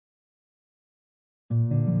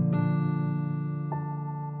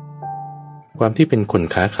ความที่เป็นคน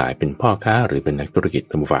ค้าขายเป็นพ่อค้าหรือเป็นนักธุรกิจ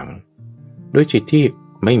ท่านผู้ฟังด้วยจิตที่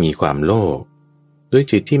ไม่มีความโลภด้วย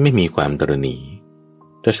จิตที่ไม่มีความตระหนี่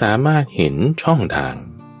จะสามารถเห็นช่องทาง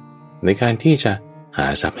ในการที่จะหา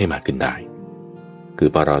ทรัพย์ให้มากขึ้นได้คือ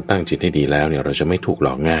พอเราตั้งจิตให้ดีแล้วเนี่ยเราจะไม่ถูกหล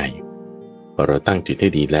อกง่ายพอเราตั้งจิตให้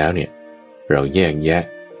ดีแล้วเนี่ยเราแยกแยะ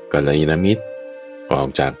กัลยาณมิตรออก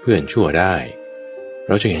จากเพื่อนชั่วได้เ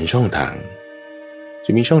ราจะเห็นช่องทางจ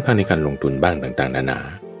ะมีช่องทางในการลงทุนบ้างต่างๆนานา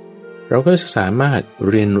เราก็จะสามารถ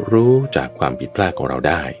เรียนรู้จากความผิดพลาดของเราไ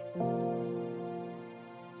ด้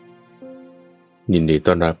ยินดี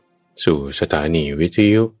ต้อนรับสู่สถานีวิท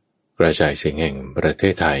ยุกระจายเสียงแห่งประเท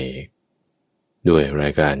ศไทยด้วยรา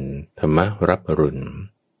ยการธรรมรับอรุณ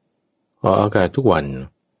ออกอากาศทุกวัน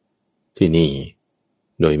ที่นี่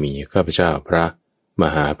โดยมีข้าพเจ้าพระม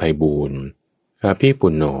หาไพบูลย์อาภิปุ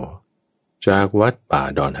ณโญจากวัดป่า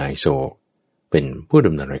ดอนหายโศกเป็นผู้ด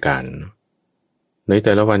ำเนินรายการในแ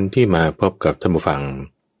ต่ละวันที่มาพบกับท่านผู้ฟัง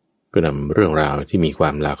ก็นำเรื่องราวที่มีควา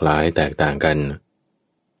มหลากหลายแตกต่างกัน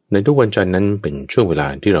ในทุกวันจันทร์นั้นเป็นช่วงเวลา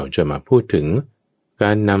ที่เราจะมาพูดถึงก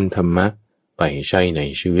ารนำธรรมะไปใช้ใน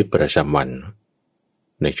ชีวิตประจำวัน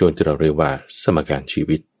ในช่วงที่เราเรียกว่าสมการชี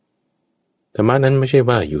วิตธรรมะนั้นไม่ใช่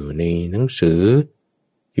ว่าอยู่ในหนังสือ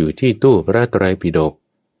อยู่ที่ตู้พระไตรปิฎก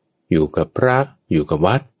อยู่กับพระอยู่กับ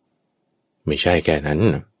วัดไม่ใช่แค่นั้น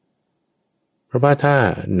เพราะว่าถ้า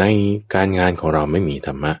ในการงานของเราไม่มีธ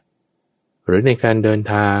รรมะหรือในการเดิน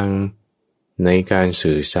ทางในการ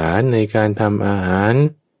สื่อสารในการทำอาหาร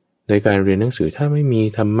ในการเรียนหนังสือถ้าไม่มี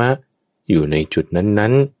ธรรมะอยู่ในจุดนั้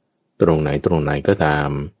นๆตรงไหนก็ตาม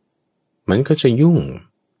มันก็จะยุ่ง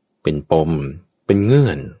เป็นปมเป็นเงื่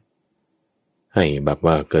อนให้แบบ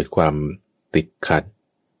ว่าเกิดความติดขัด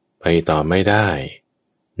ไปต่อไม่ได้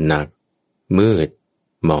หนักมืด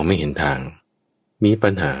มองไม่เห็นทางมี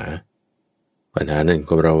ปัญหานั่น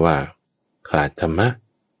ก็เพราะว่าขาดธรรมะ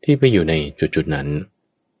ที่ไปอยู่ในจุดนั้น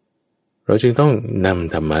เราจึงต้องน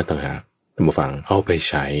ำธรรมะต่างหากท่านผู้ฟังเอาไป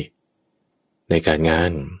ใช้ในการงา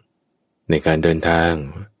นในการเดินทาง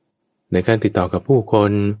ในการติดต่อกับผู้ค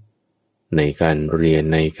นในการเรียน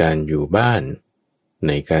ในการอยู่บ้านใ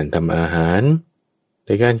นการทำอาหารใ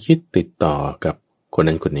นการคิดติดต่อกับคน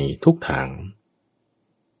นั้นคนนี้ทุกทาง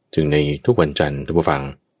จึงในทุกวันจันทร์ท่านผู้ฟัง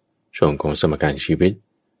ช่วงของสมการชีวิต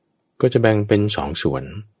ก็จะแบ่งเป็น2 ส่วน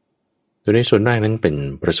โดยในส่วนแรกนั้นเป็น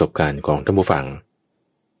ประสบการณ์ของท่านผู้ฟัง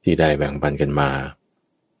ที่ได้แบ่งปันกันมา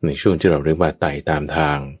ในช่วงที่เราเรียกว่าไต่ตามท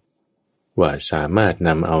างว่าสามารถน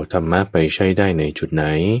ำเอาธรรมะไปใช้ได้ในจุดไหน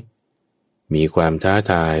มีความท้า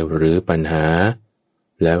ทายหรือปัญหา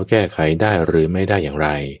แล้วแก้ไขได้หรือไม่ได้อย่างไร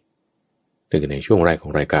ในช่วงแรกขอ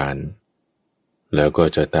งรายการแล้วก็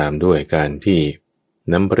จะตามด้วยการที่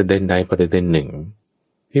นำประเด็นใดประเด็นหนึ่ง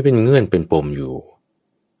ที่เป็นเงื่อนเป็นปมอยู่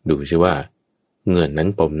ดูซิว่าเงื่อนนั้น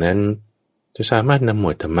ปมนั้นจะสามารถนำหม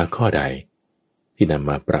วดธรรมะข้อใดที่นำ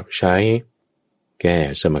มาปรับใช้แก้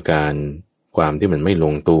สมการความที่มันไม่ล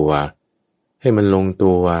งตัวให้มันลง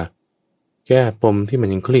ตัวแก้ปมที่มัน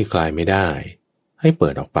ยังคลี่คลายไม่ได้ให้เปิ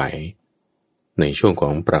ดออกไปในช่วงขอ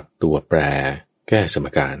งปรับตัวแปรแก้สม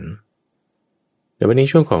การในวันนี้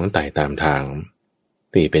ช่วงของไต่ตามทาง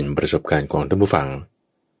ที่เป็นประสบการณ์ของท่านผู้ฟัง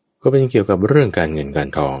ก็เป็นเกี่ยวกับเรื่องการเงินการ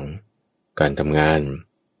ทองการทำงาน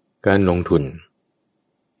การลงทุน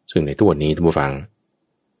ซึ่งในทุกวันนี้ท่านผู้ฟัง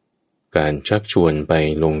การชักชวนไป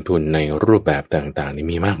ลงทุนในรูปแบบต่างๆนี่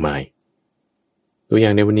มีมากมายตัวอย่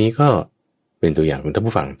างในวันนี้ก็เป็นตัวอย่างของท่าน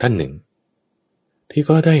ผู้ฟังท่านหนึ่งที่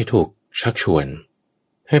ก็ได้ถูกชักชวน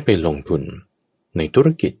ให้ไปลงทุนในธุร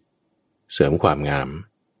กิจเสริมความงาม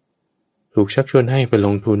ถูกชักชวนให้ไปล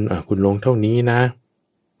งทุนคุณลงเท่านี้นะ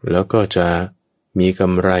แล้วก็จะมีก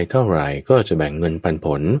ำไรเท่าไหร่ก็จะแบ่งเงินปันผ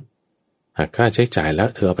ลหากค่าใช้จ่ายแล้ว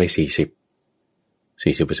เธอเอาไป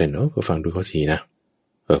40%ก็ฟังดูเขาทีนะ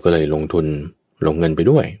ก็เลยลงทุนลงเงินไป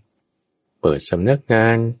ด้วยเปิดสำนักงา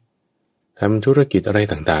นทำธุรกิจอะไร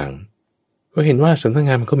ต่างๆก็เห็นว่าสำนักง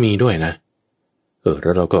านมันก็มีด้วยนะแ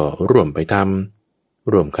ล้วเราก็ร่วมไปท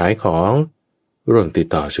ำร่วมขายของร่วมติด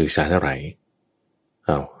ต่อสื่อสารอะไร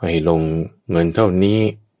ให้ลงเงินเท่านี้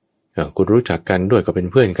คุณรู้จักกันด้วยก็เป็น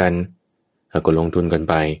เพื่อนกันก็ลงทุนกัน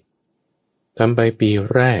ไปทำไปปี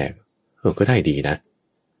แรกก็ได้ดีนะ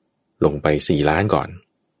ลงไป4 ล้านก่อน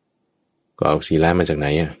ก็เอา4 ล้านมาจากไหน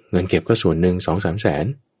เงินเก็บก็ส่วนหนึ่ง 2-3 แสน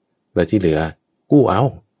แล้วที่เหลือกู้เอา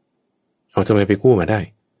ทำไมไปกู้มาได้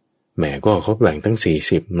แหมก็เขาแบ่งตั้ง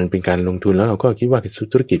40มันเป็นการลงทุนแล้วเราก็คิดว่า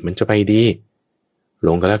ธุรกิจมันจะไปดีล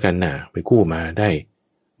งกันแล้วกันนะไปกู้มาได้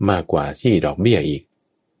มากกว่าที่ดอกเบี้ยอีก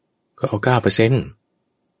ก็เอา 9%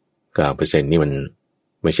 นี่มัน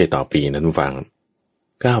ไม่ใช่ต่อปีนะทุกฟัง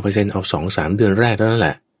 9% เอา 2-3 เดือนแรกเท่านั้นแห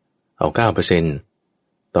ละเอา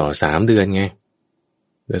 9% ต่อ3 เดือนไง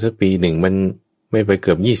แล้วถ้าปีหนึ่งมันไม่ไปเ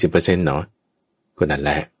กือบ 20% เนาะ ก็นั่นแห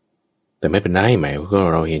ละแต่ไม่เป็นไรหมายก็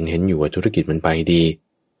เราเห็นอยู่ว่าธุรกิจมันไปดี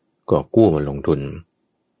ก็กู้มาลงทุน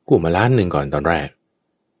กู้มา1,000,000ก่อนตอนแรก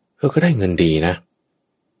ก็ได้เงินดีนะ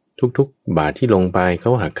ทุกบาทที่ลงไปเข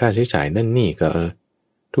าหักค่าใช้จ่ายนั่นนี่ก็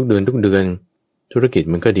ทุกเดือนธุรกิจ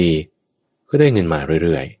มันก็ดีก็ได้เงินมาเ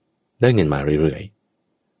รื่อย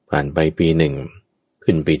ๆผ่านไปปีหนึ่ง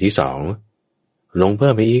ขึ้นปีที่2ลงเพิ่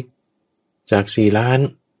มไปอีกจาก4 ล้าน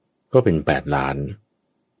ก็เป็น8 ล้าน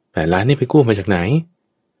8 ล้านนี่ไปกู้มาจากไหน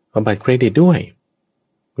เอาบัตรเครดิตด้วย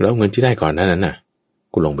แล้วเงินที่ได้ก่อนนั้นน่ะ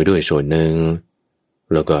กูลงไปด้วยส่วนหนึ่ง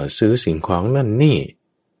แล้วก็ซื้อสิ่งของนั่นนี่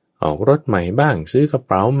ออกรถใหม่บ้างซื้อกระเ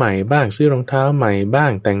ป๋าใหม่บ้างซื้อรองเท้าใหม่บ้า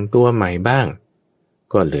งแต่งตัวใหม่บ้าง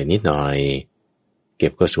ก็เหลือนิดหน่อยเก็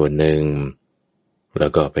บก็ส่วนหนึ่งแล้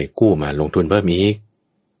วก็ไปกู้มาลงทุนเพิ่ม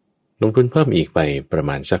อีกไปประ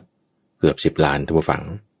มาณสักเกือบ10 ล้านท่านผู้ฟัง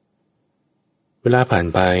เวลาผ่าน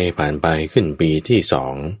ไปขึ้นปีที่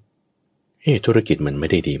2ธุรกิจมันไม่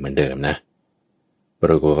ได้ดีเหมือนเดิมนะป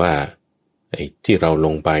รากฏว่าไอ้ที่เราล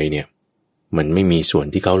งไปเนี่ยมันไม่มีส่วน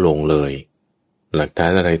ที่เขาลงเลยหลักฐา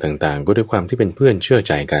นอะไรต่างๆก็ด้วยความที่เป็นเพื่อนเชื่อ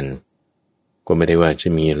ใจกันก็ไม่ได้ว่าจะ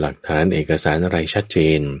มีหลักฐานเอกสารอะไรชัดเจ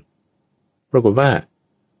นปรากฏว่า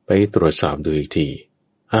ไปตรวจสอบดูอีกที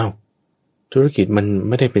ธุรกิจมันไ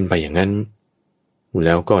ม่ได้เป็นไปอย่างนั้นแ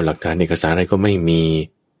ล้วก็หลักฐานเอกสารอะไรก็ไม่มี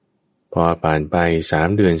พอผ่านไป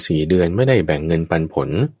3 เดือน4 เดือนไม่ได้แบ่งเงินปันผล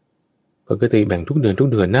ปกติแบ่งทุกเดื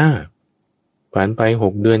อนหน้าผ่านไป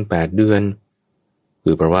6 เดือน8 เดือน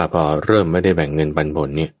คือเพราะว่าพอเริ่มไม่ได้แบ่งเงินปันผล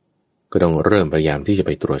เนี่ยก็ต้องเริ่มพยายามที่จะไ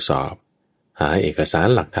ปตรวจสอบหาเอกสาร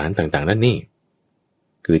หลักฐานต่างๆนั่นนี่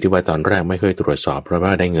คือที่ว่าตอนแรกไม่เคยตรวจสอบเพราะว่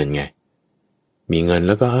าได้เงินไงมีเงินแ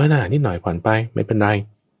ล้วก็นิดหน่อยผ่อนไปไม่เป็นไร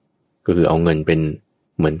ก็คือเอาเงินเป็น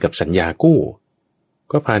เหมือนกับสัญญากู้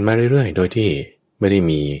ก็ผ่านมาเรื่อยๆโดยที่ไม่ได้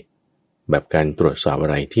มีแบบการตรวจสอบอะ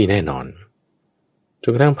ไรที่แน่นอนจ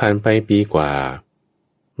นกระทั่งผ่านไปปีกว่า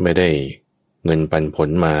ไม่ได้เงินปันผล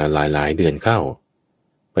มาหลายเดือนเข้า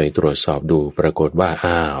ไปตรวจสอบดูปรากฏว่า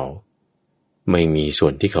ไม่มีส่ว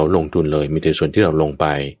นที่เขาลงทุนเลยมีแต่ส่วนที่เราลงไ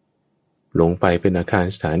ปเป็นอาคาร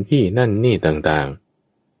สถานที่นั่นนี่ต่าง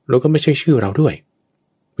ๆแล้วก็ไม่ใช่ชื่อเราด้วย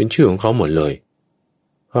เป็นชื่อของเขาหมดเลย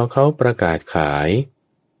พอเขาประกาศขาย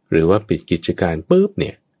หรือว่าปิดกิจการปุ๊บเ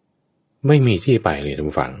นี่ยไม่มีที่ไปเลยท่าน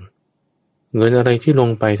ผู้ฟังเงินอะไรที่ลง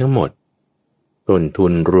ไปทั้งหมดต้นทุ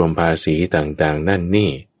นรวมภาษีต่างๆนั่น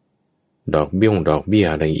นี่ดอกเบี้ย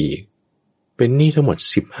อะไรอีกเป็นหนี้ทั้งหมด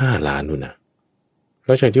15 ล้านนู่นนะแ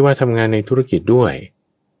ล้วจากที่ว่าทำงานในธุรกิจด้วย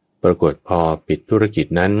ปรากฏพอปิดธุรกิจ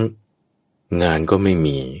นั้นงานก็ไม่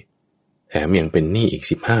มีแถมยังเป็นหนี้อีก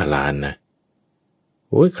15 ล้านนะ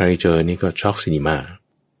โอ้ยใครเจอนี่ก็ช็อกซินิมา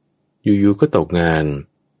อยู่ๆก็ตกงาน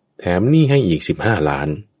แถมหนี้ให้อีก15 ล้าน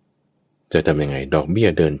จะทำยังไงดอกเบี้ย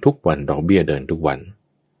เดินทุกวัน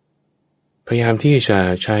พยายามที่จะ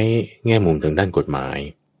ใช้แง่มุมทางด้านกฎหมาย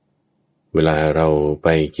เวลาเราไป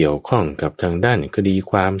เกี่ยวข้องกับทางด้านคดี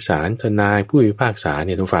ความศาลทนายผู้พิพากษาเ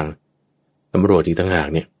นี่ยทุกฟังตำรวจอีกต่างหาก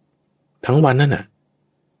เนี่ยทั้งวันนั่นน่ะ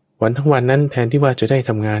ทั้งวันนั้นแทนที่ว่าจะได้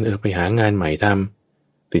ทำงานไปหางานใหม่ท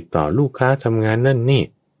ำติดต่อลูกค้าทำงานนั่นนี่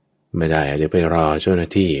ไม่ได้เดี๋ยวไปรอเจ้าหน้า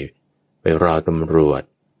ที่ไปรอตำรวจ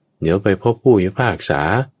เดี๋ยวไปพบผู้พิพากษา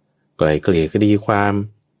ไกล่เกลี่ยคดีความ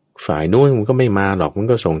ฝ่ายนู้นมันก็ไม่มาหรอกมัน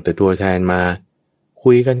ก็ส่งแต่ตัวแทนมา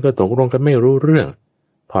คุยกันก็ตกลงกันไม่รู้เรื่อง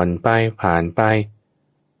ผ่อนไปผ่านไป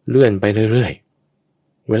เลื่อนไปเรื่อย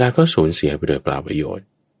ๆเวลาก็สูญเสียไปโดยเปล่าประโยชน์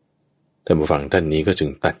ท่านผู้ฟังท่านนี้ก็จึง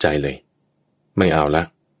ตัดใจเลยไม่เอาละ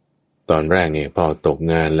ตอนแรกเนี่ยพอตก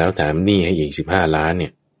งานแล้วแถมหนี้ให้อีก15 ล้านเนี่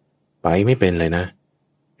ยไปไม่เป็นเลยนะ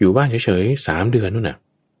อยู่บ้านเฉยๆ3 เดือนนู่นน่ะ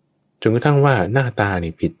จนกระทั่งว่าหน้าตา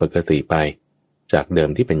นี่ผิดปกติไปจากเดิม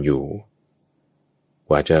ที่เป็นอยู่ก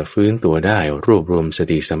ว่าจะฟื้นตัวได้รวบรวมส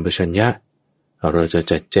ติสัมปชัญญะเราจะ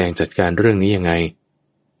จัดการเรื่องนี้ยังไง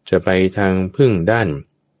จะไปทางพึ่งด้าน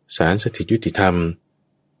ศาลสถิตยุติธรรม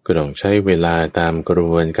ก็ต้องใช้เวลาตามกระ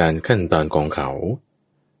บวนการขั้นตอนของเขา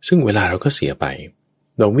ซึ่งเวลาเราก็เสียไป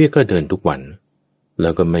ดอกเบี้ยก็เดินทุกวันแล้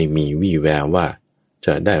วก็ไม่มีวี่แววว่าจ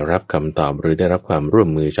ะได้รับคำตอบหรือได้รับความร่วม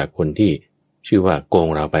มือจากคนที่ชื่อว่าโกง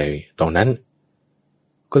เราไปตรงนั้น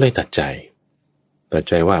ก็เลยตัดใ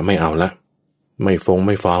จว่าไม่เอาละไม่ฟ้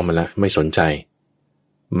องมันละไม่สนใจ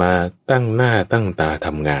มาตั้งหน้าตั้งตาท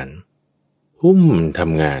ำงานท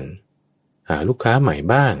ำงานหาลูกค้าใหม่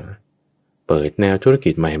บ้างเปิดแนวธุร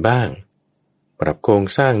กิจใหม่บ้างปรับโครง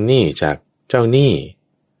สร้างหนี้จากเจ้าหนี้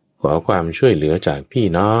ขอความช่วยเหลือจากพี่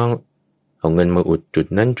น้องเอาเงินมาอุดจุด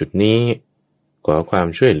นั้นจุดนี้ขอความ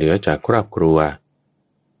ช่วยเหลือจากครอบครัว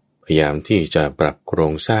พยายามที่จะปรับโคร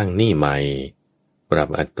งสร้างหนี้ใหม่ปรับ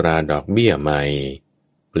อัตราดอกเบี้ยใหม่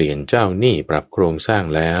เปลี่ยนเจ้าหนี้ปรับโครงสร้าง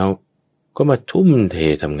แล้วก็มาทุ่มเท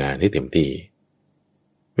ทำงานให้เต็มที่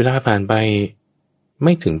เวลาผ่านไป ไ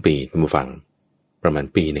ม่ถึงปีท่านผู้ฟังประมาณ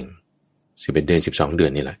ปีหนึ่ง11 เดือน12 เดือ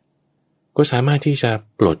นนี่แหละก็สามารถที่จะ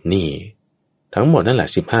ปลดหนี้ทั้งหมดนั่นแหละ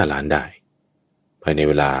15 ล้านได้ภายใน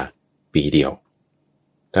เวลาปีเดียว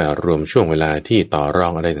ถ้ารวมช่วงเวลาที่ต่อรอ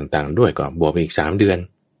งอะไรต่างๆด้วยก็บวกไปอีก3 เดือน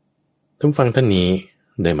ท่านฟังท่านนี้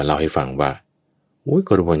ได้มาเล่าให้ฟังว่า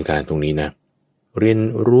กระบวนการตรงนี้นะเรียน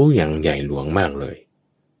รู้อย่างใหญ่หลวงมากเลย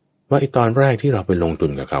ว่าไอ้ตอนแรกที่เราไปลงทุ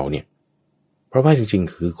นกับเขาเนี่ยเพราะว่าจริง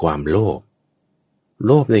ๆคือความโล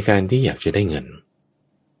ภในการที่อยากจะได้เงิน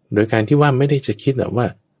โดยการที่ว่าไม่ได้จะคิดหรอกว่า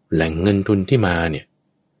แหล่งเงินทุนที่มาเนี่ย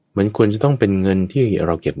มันควรจะต้องเป็นเงินที่เร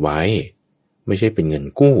าเก็บไว้ไม่ใช่เป็นเงิน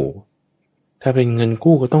กู้ถ้าเป็นเงิน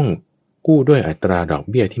กู้ก็ต้องกู้ด้วยอัตราดอก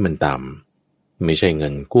เบี้ยที่มันต่ำไม่ใช่เงิ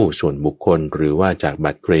นกู้ส่วนบุคคลหรือว่าจาก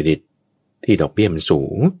บัตรเครดิตที่ดอกเบี้ยมันสู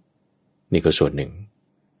งนี่ก็ส่วนหนึ่ง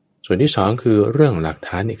ส่วนที่สองคือเรื่องหลักฐ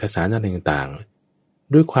านเอกสารอะไรต่าง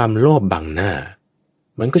ๆด้วยความโลภบังหน้า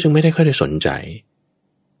มันก็จึงไม่ได้ค่อยได้สนใจ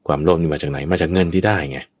ความโลภนี่มาจากไหนมาจากเงินที่ได้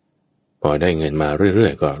ไงพอได้เงินมาเรื่อ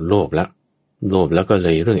ยๆก็โลภแล้วก็เล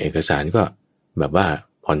ยเรื่องเอกสารก็แบบว่า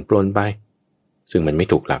ผ่อนปลนไปซึ่งมันไม่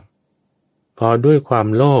ถูกหลักพอด้วยความ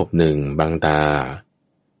โลภหนึ่งบังตา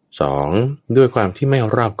สองด้วยความที่ไม่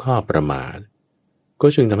รอบคอบประมาทก็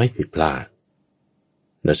จึงทำให้ผิดพลาด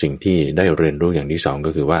และสิ่งที่ได้เรียนรู้อย่างที่สองก็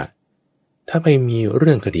คือว่าถ้าไปมีเ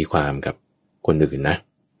รื่องคดีความกับคนอื่นนะ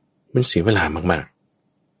มันเสียเวลามาก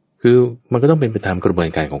ๆคือมันก็ต้องเป็นไปตามกระบวน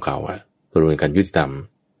การของเขากระบวนการยุติธรรม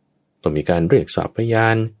ต้องมีการเรียกสอบพยา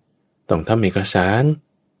นต้องทำเอกสาร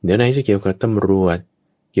เดี๋ยวไหนจะเกี่ยวกับตำรวจ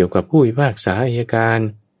เกี่ยวกับผู้พิพากษาอัยการ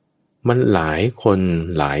มันหลายคน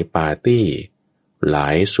หลายปาร์ตี้หลา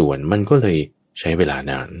ยส่วนมันก็เลยใช้เวลา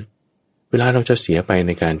นานเวลาเราจะเสียไปใ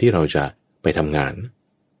นการที่เราจะไปทำงาน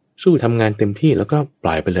สู้ทำงานเต็มที่แล้วก็ป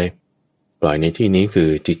ล่อยไปเลยปล่อยในที่นี้คือ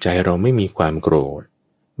จิตใจเราไม่มีความโกรธ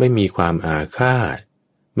ไม่มีความอาฆาต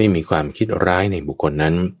ไม่มีความคิดร้ายในบุคคล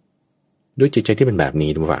นั้นด้วยจิตใจที่เป็นแบบนี้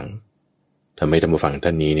ท่านผู้ฟังทำให้ท่านผู้ฟังท่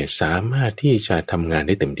านนี้เนี่ยสามารถที่จะทำงานไ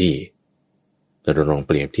ด้เต็มที่เราลองเ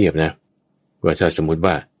ปรียบเทียบนะว่าถ้าสมมุติ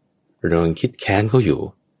ว่าเราคิดแค้นเขาอยู่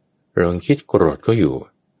เราคิดโกรธเขาอยู่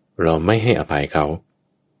เราไม่ให้อภัยเขา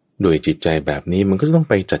โดยจิตใจแบบนี้มันก็ต้อง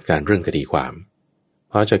ไปจัดการเรื่องคดีความ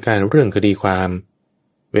พอจัดการเรื่องคดีความ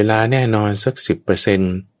เวลาแน่นอนสัก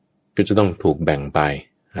 10% ก็จะต้องถูกแบ่งไป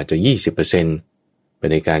อาจจะ 20% ไป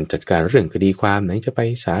ในการจัดการเรื่องคดีความไหนจะไป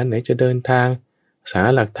ศาลไหนจะเดินทางหา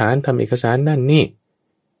หลักฐานทำเอกสารนั่นนี่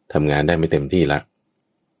ทำงานได้ไม่เต็มที่ละ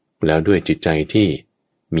แล้วด้วยจิตใจที่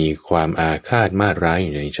มีความอาฆาตมาร้ายอ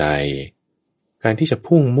ยู่ในใจการที่จะ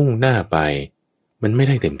พุ่งมุ่งหน้าไปมันไม่ไ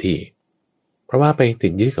ด้เต็มที่เพราะว่าไปติ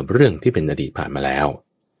ดยึดกับเรื่องที่เป็นอดีตผ่านมาแล้ว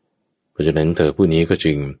เพราะฉะนั้นเธอผู้นี้ก็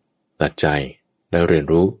จึงตัดใจได้เรียน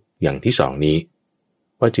รู้อย่างที่สองนี้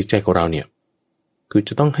ว่าจิตใจของเราเนี่ยคือจ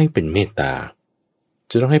ะต้องให้เป็นเมตตา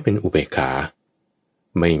จะต้องให้เป็นอุเบกขา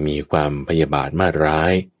ไม่มีความพยาบาทมาร้า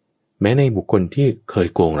ยแม้ในบุคคลที่เคย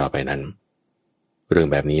โกงเราไปนั้นเรื่อง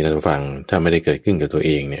แบบนี้นะท่านฟังถ้าไม่ได้เกิดขึ้นกับตัวเ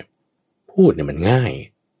องเนี่ยพูดเนี่ยมันง่าย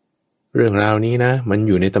เรื่องราวนี้นะมันอ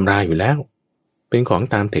ยู่ในตำราอยู่แล้วเป็นของ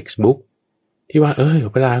ตาม textbook ที่ว่า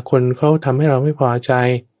เวลาคนเขาทำให้เราไม่พอใจ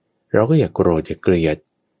เราก็อย่าโกรธอย่าเกลียด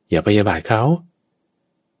อย่าพยาบาทเขา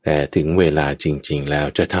แต่ถึงเวลาจริงๆแล้ว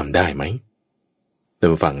จะทำได้ไหมท่าน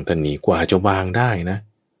ฟังท่านนี้กว่าจะวางได้นะ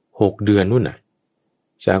6 เดือนนู่นน่ะ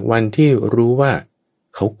จากวันที่รู้ว่า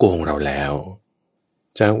เขาโกงเราแล้ว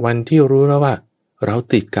จากวันที่รู้แล้วว่าเรา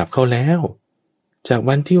ติดกับเขาแล้วจาก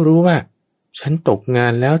วันที่รู้ว่าฉันตกงา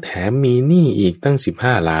นแล้วแถมมีหนี้อีกตั้ง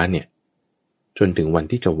15 ล้านเนี่ยจนถึงวัน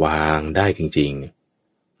ที่จะวางได้จริง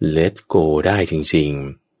ๆ let go ได้จริง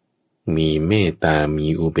ๆมีเมตตามี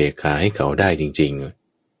อุเบกขาให้เขาได้จริง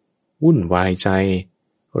ๆวุ่นวายใจ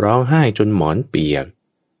ร้องไห้จนหมอนเปียก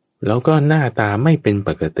แล้วก็หน้าตาไม่เป็นป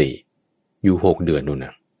กติอยู่6 เดือนนู่นน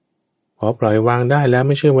ะพอปล่อยวางได้แล้วไ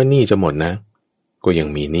ม่ใช่ว่าหนี้จะหมดนะก็ยัง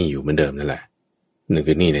มีหนี้อยู่เหมือนเดิมนั่นแหละหนึ่ง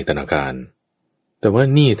คือหนี้ในธนาคารแต่ว่า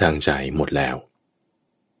หนี้ทางใจหมดแล้ว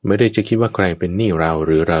ไม่ได้จะคิดว่าใครเป็นหนี้เราห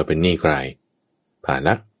รือเราเป็นหนี้ใครผ่านล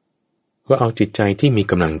ะก็เอาจิตใจที่มี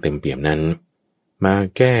กำลังเต็มเปี่ยมนั้นมา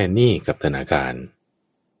แก้หนี้กับธนาคาร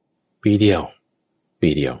ปีเดีย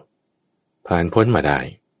วผ่านพ้นมาได้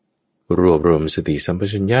รวบรวมสติสัมป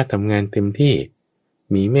ชัญญะทำงานเต็มที่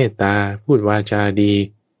มีเมตตาพูดวาจาดี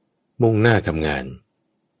มุ่งหน้าทำงาน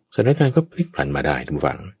สถานการณ์ก็พลิกผันมาได้ทุก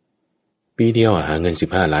ฝั่งปีเดียวหาเงิน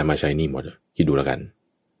15 ล้านมาใช้หนี้หมดคิดดูแล้วกัน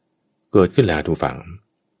เกิดขึ้นแล้วทุกฝั่ง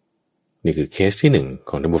นี่คือเคสที่1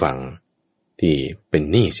ของท่านผู้ฟังที่เป็น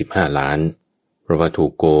หนี้15 ล้านเพราะว่าถู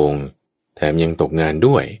กโกงแถมยังตกงาน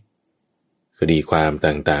ด้วยคดีความ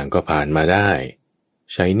ต่างๆก็ผ่านมาได้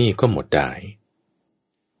ใช้หนี้ก็หมดได้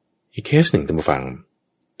อีกเคสหนึ่งท่านผู้ฟัง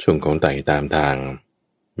ช่วงของไต่ตามทาง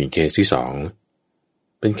มีเคสที่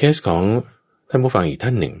เป็นเคสของท่านผู้ฟังอีกท่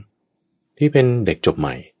านหนึ่งที่เป็นเด็กจบให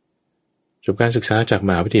ม่จบการศึกษาจากม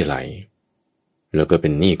หาวิทยาลัยแล้วก็เป็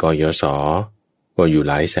นหนี้กยศก็อยู่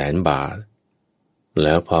หลายแสนบาทแ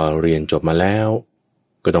ล้วพอเรียนจบมาแล้ว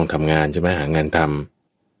ก็ต้องทำงานใช่ไหมหางานท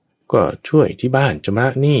ำก็ช่วยที่บ้านชำระ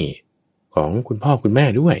หนี้ของคุณพ่อคุณแม่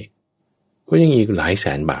ด้วยก็ยังอีกหลายแส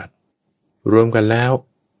นบาทรวมกันแล้ว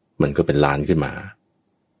มันก็เป็นล้านขึ้นมา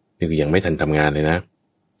นี่คือยังไม่ทันทำงานเลยนะ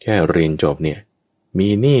แค่เรียนจบเนี่ยมี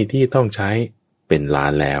หนี้ที่ต้องใช้เป็นล้า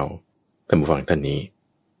นแล้วท่านผู้ฟังท่านนี้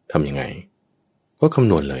ทำยังไงก็ค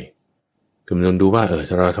ำนวณเลยคำนวณดูว่า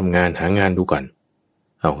เราทำงานหางานดูก่อน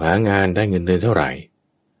เอาหางานได้เงินเดือนเท่าไหร่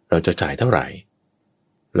เราจะจ่ายเท่าไหร่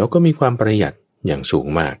แล้วก็มีความประหยัดอย่างสูง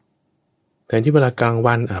มากแทนที่เวลากลาง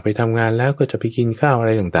วันไปทำงานแล้วก็จะไปกินข้าวอะไ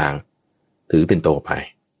รต่างๆถือเป็นโตไป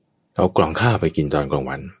เอากล่องข้าวไปกินตอนกลาง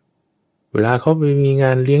วันเวลาเขาไปมีง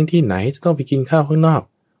านเลี้ยงที่ไหนจะต้องไปกินข้าวข้างนอก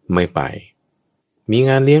ไม่ไปมี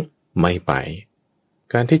งานเลี้ยงไม่ไป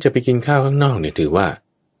การที่จะไปกินข้าวข้างนอกเนี่ยถือว่า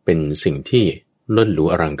เป็นสิ่งที่เลิศหรู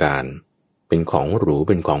อลังการเป็นของหรูเ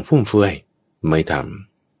ป็นของฟุ่มเฟือยไม่ท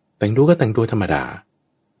ำแต่งตัวก็แต่งตัวธรรมดา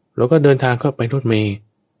แล้วก็เดินทางก็ไปรถเมล์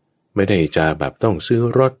ไม่ได้จะแบบต้องซื้อ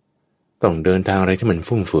รถต้องเดินทางอะไรที่มัน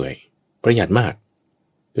ฟุ่มเฟือยประหยัดมาก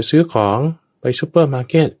จะซื้อของไปซูเปอร์มาร์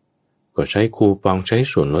เก็ตก็ใช้คูปองใช้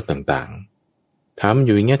ส่วนลดต่างๆทำอ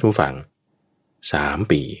ยู่อย่างเงี้ยทุกฝั่ง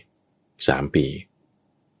3 ปี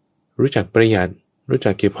รู้จักประหยัดรู้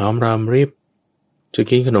จักเก็บหอมรอมริบจะ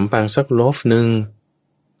กินขนมปังสักโลฟหนึ่ง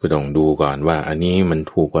ก็ต้องดูก่อนว่าอันนี้มัน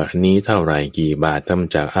ถูกกว่าอันนี้เท่าไหร่กี่บาทท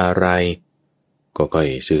ำจากอะไรก็ค่อย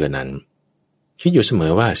ซื้ออันนั้นคิดอยู่เสม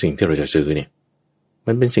อว่าสิ่งที่เราจะซื้อเนี่ย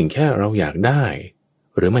มันเป็นสิ่งแค่เราอยากได้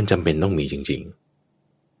หรือมันจำเป็นต้องมีจริง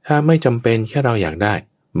ๆถ้าไม่จำเป็นแค่เราอยากได้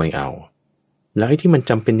ไม่เอาแล้วไอ้ที่มัน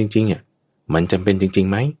จำเป็นจริงๆมันจำเป็นจริงๆ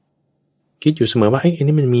ไหมคิดอยู่เสมอว่าไอ้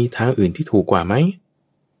นี่มันมีทางอื่นที่ถูกกว่าไหม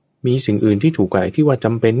มีสิ่งอื่นที่ถูกกว่าที่ว่าจ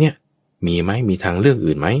ำเป็นเนี่ยมีไหมมีทางเลือก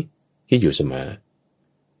อื่นไหมคิดอยู่เสมอ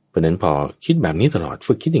เพราะนั้นพอคิดแบบนี้ตลอด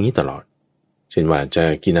ฝึกคิดอย่างนี้ตลอดเช่นว่าจะ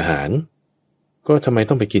กินอาหารก็ทำไม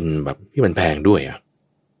ต้องไปกินแบบที่มันแพงด้วย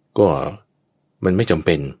ก็มันไม่จำเ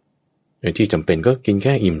ป็นไอ้ที่จำเป็นก็กินแ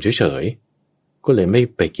ค่อิ่มเฉยๆก็เลยไม่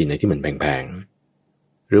ไปกินไอ้ที่มันแพง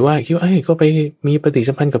ๆหรือว่าคิดว่าก็ไปมีปฏิ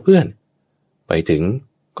สัมพันธ์กับเพื่อนไปถึง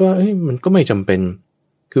ก็มันก็ไม่จำเป็น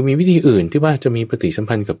คือมีวิธีอื่นที่ว่าจะมีปฏิสัม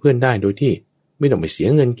พันธ์กับเพื่อนได้โดยที่ไม่ต้องไปเสีย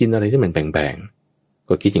เงินกินอะไรที่มันแพงๆ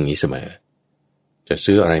ก็คิดอย่างนี้เสมอจะ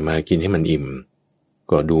ซื้ออะไรมากินให้มันอิ่ม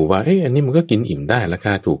ก็ดูว่าอันนี้มันก็กินอิ่มได้ราค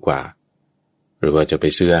าถูกกว่าหรือว่าจะไป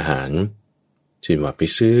ซื้ออาหารเช่นว่าไป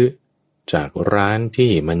ซื้อจากร้าน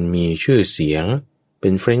ที่มันมีชื่อเสียงเป็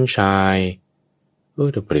นเฟรนช์ชาย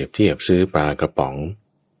จะเปรียบเทียบซื้อปลากระป๋อง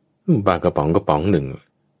กระป๋องหนึ่ง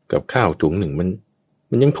กับข้าวถุงหนึ่ง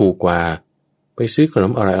มันยังถูกกว่าไปซื้อขน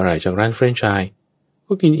มอร่อยๆจากร้านเฟรนช์ชาย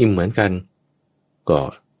ก็กินอิ่มเหมือนกันก็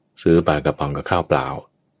ซื้อปลากระป๋องกับข้าวเปล่า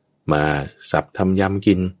มาสับทำยำ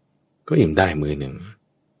กินก็อิ่มได้มื้อหนึ่ง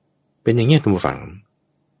เป็นอย่างเงี้ยทุกฝั่ง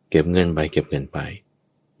เก็บเงินไป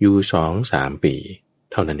อยู่2-3 ปี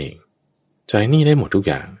เท่านั้นเองจ่ายหนี้ได้หมดทุก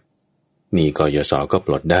อย่างหนี้กยศก็ป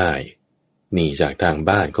ลดได้หนี้จากทาง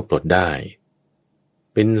บ้านก็ปลดได้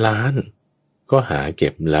เป็นล้านก็หาเก็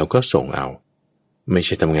บแล้วก็ส่งเอาไม่ใ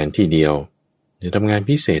ช่ทำงานที่เดียวหรือทำงาน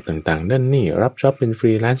พิเศษต่างๆนั่นนี่รับจ็อบเป็นฟ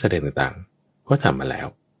รีแลนซ์อะไรต่างๆก็ทำมาแล้ว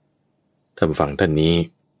ท่านฟังท่านนี้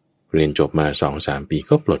เรียนจบมา 2-3 ปี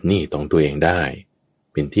ก็ปลดหนี้ของตัวเองได้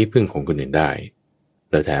เป็นที่พึ่งของคนอื่นได้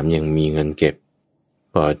แล้วแถมยังมีเงินเก็บ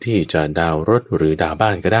พอที่จะดาวน์รถหรือดาวน์บ้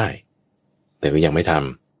านก็ได้แต่ก็ยังไม่ท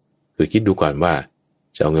ำคือคิดดูก่อนว่า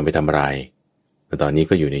จะเอาเงินไปทำอะไรแต่ตอนนี้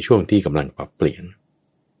ก็อยู่ในช่วงที่กำลังปรับเปลี่ยน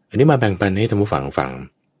อันนี้มาแบ่งปันให้ท่านผู้ฟังฟัง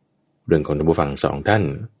เรื่องของท่านผู้ฟัง2 ท่าน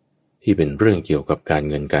ที่เป็นเรื่องเกี่ยวกับการ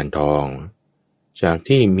เงินการทองจาก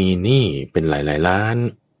ที่มีหนี้เป็นหลายๆล้าน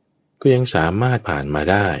ก็ยังสามารถผ่านมา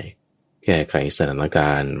ได้แก้ไขสถานก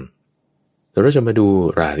ารณ์เราจะมาดู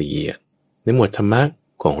รายละเอียดในหมวดธรรมะ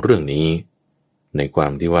ของเรื่องนี้ในควา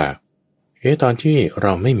มที่ว่าตอนที่เร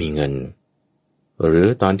าไม่มีเงินหรือ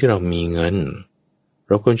ตอนที่เรามีเงินเ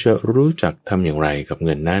ราควรจะรู้จักทำอย่างไรกับเ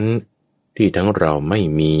งินนั้นที่ทั้งเราไม่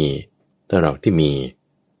มีแต่เราที่มี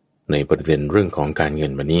ในประเด็นเรื่องของการเงิ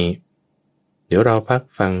นวันนี้เดี๋ยวเราพัก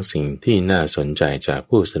ฟังสิ่งที่น่าสนใจจาก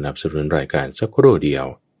ผู้สนับสนุนรายการสักครู่เดียว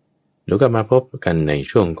เดี๋ยวกลับมาพบกันใน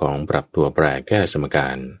ช่วงของปรับตัวแปรแก้สมกา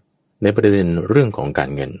รในประเด็นเรื่องของการ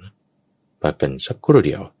เงินพักกันสักครู่เ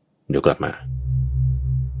ดียวเดี๋ยวกลับมา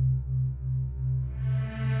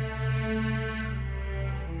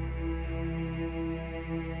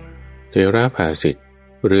เถระภาสิทธิ์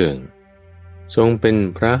เรื่องทรงเป็น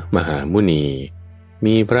พระมหามุนี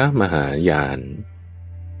มีพระมหาญาณ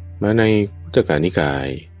มาในพุทธกาลนิกาย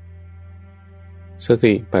ส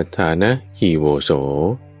ติปัฏฐานะขีโวโส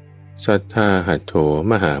สัทธาหัตโถ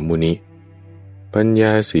มหามุนิปัญญ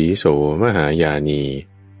าสีโสมหายานี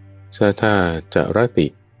สัทธาจรติ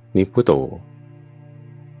นิพุโต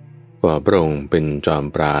ว่าพระองค์เป็นจอม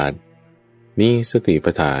ปราชญ์มีสติปั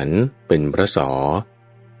ฏฐานเป็นพระสอ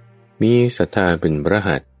มีศรัทธาเป็นพระ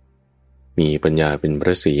หัตถ์มีปัญญาเป็นพร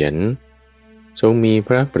ะเศียรทรงมีพ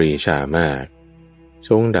ระปรีชามากท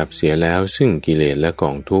รงดับเสียแล้วซึ่งกิเลสและก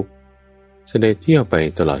องทุกข์เสด็จเที่ยวไป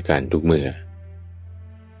ตลอดกาลทุกเมื่อ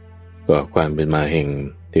ก็ความเป็นมาแห่ง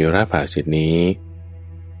เทระภาสิทธินี้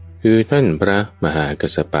คือท่านพระมหากั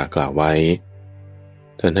สสปะกล่าวไว้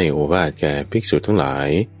ท่านให้โอวาทแก่ภิกษุทั้งหลาย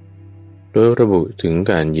โดยระบุถึง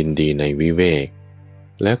การยินดีในวิเวก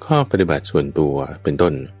และข้อปฏิบัติส่วนตัวเป็น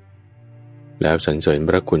ต้นแล้วสรรเสริญ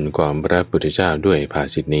พระคุณของพระพุทธเจ้าด้วยภา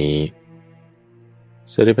ษิตนี้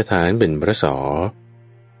สติปัฏฐานเป็นพระสอ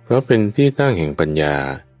เพราะเป็นที่ตั้งแห่งปัญญา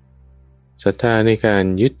ศรัทธาในการ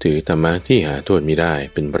ยึดถือธรรมะที่หาโทษมิได้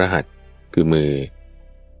เป็นพระหัตถ์คือมือ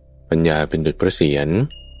ปัญญาเป็นดุจพระเศียร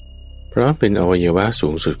เพราะเป็นอวัยวะสู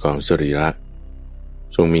งสุดของสรีระ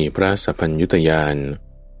ทรงมีพระสัพพัญญุตญาณ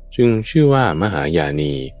จึงชื่อว่ามหายา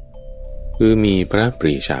นีคือมีพระป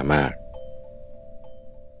รีชามาก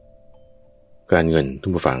การเงินทุ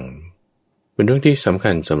กฝั่งเป็นเรื่องที่สำ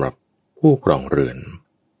คัญสำหรับผู้ครองเรือน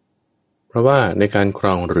เพราะว่าในการคร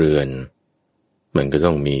องเรือนมันก็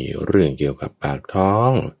ต้องมีเรื่องเกี่ยวกับปากท้อ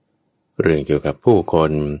งเรื่องเกี่ยวกับผู้ค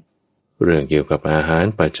นเรื่องเกี่ยวกับอาหาร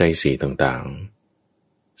ปัจจัยสี่ต่าง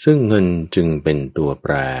ๆซึ่งเงินจึงเป็นตัวแป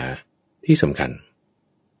รที่สำคัญ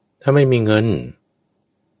ถ้าไม่มีเงิน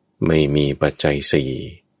ไม่มีปัจจัยสี่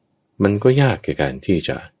มันก็ยากแก่การที่จ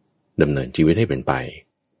ะดำเนินชีวิตให้เป็นไป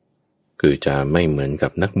คือจะไม่เหมือนกั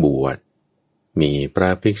บนักบวชมีพระ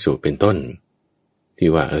ภิกษุเป็นต้นที่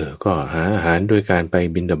ว่าก็หาอาหารโดยการไป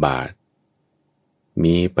บิณฑบาต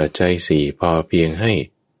มีปัจจัยสี่พอเพียงให้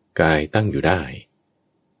กายตั้งอยู่ได้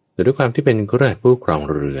แต่ด้วยความที่เป็นกษัตริย์ผู้ครอง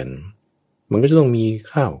เรือนมันก็จะต้องมี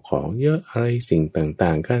ข้าวของเยอะอะไรสิ่งต่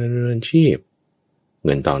างๆการดำเนินชีพเ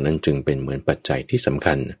งินทองนั้นจึงเป็นเหมือนปัจจัยที่สำ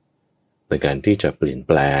คัญในการที่จะเปลี่ยนแ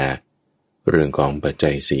ปลงเรื่องของปัจจั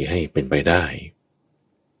ยสี่ให้เป็นไปได้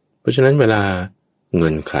เพราะฉะนั้นเวลาเงิ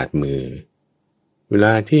นขาดมือเวล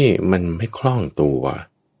าที่มันไม่คล่องตัว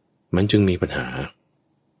มันจึงมีปัญหา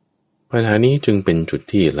นี้จึงเป็นจุด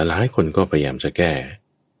ที่หลายๆคนก็พยายามจะแก้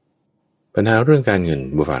ปัญหาเรื่องการเงิน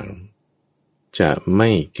บุฟังจะไม่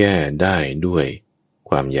แก้ได้ด้วย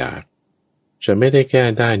ความอยากจะไม่ได้แก้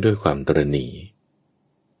ได้ด้วยความตระหนี่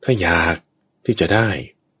ถ้าอยากที่จะได้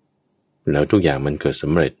แล้วทุกอย่างมันเกิดส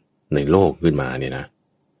ำเร็จในโลกขึ้นมาเนี่ยนะ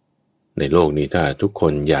ในโลกนี้ถ้าทุกค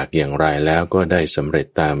นอยากอย่างไรแล้วก็ได้สำเร็จ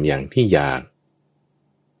ตามอย่างที่อยาก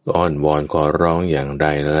อ้อนวอนขอร้องอย่างใด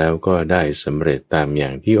แล้วก็ได้สำเร็จตามอย่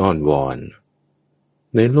างที่อ้อนวอน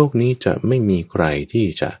ในโลกนี้จะไม่มีใครที่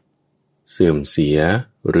จะเสื่อมเสีย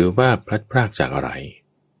หรือว่าพลัดพรากจากอะไร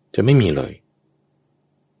จะไม่มีเลย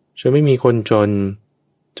จะไม่มีคนจน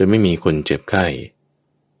จะไม่มีคนเจ็บไข้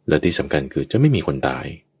และที่สำคัญคือจะไม่มีคนตาย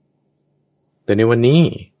แต่ในวันนี้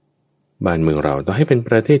บ้านเมืองเราต้องให้เป็นป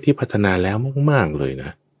ระเทศที่พัฒนาแล้วมากๆเลยน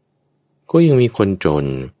ะก็ยังมีคนจน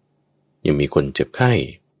ยังมีคนเจ็บไข้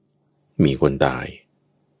มีคนตาย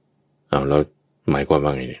แล้วหมายความว่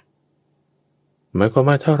าไงเนี่ยหมายความ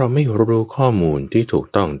ว่าถ้าเราไม่รู้ข้อมูลที่ถูก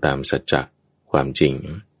ต้องตามสัจจะความจริง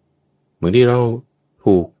เหมือนที่เรา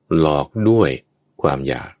ถูกหลอกด้วยความ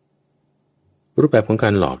อยากรูปแบบของกา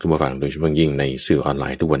รหลอกทุกฝั่งโดยเฉพาะยิ่งในสื่อออนไล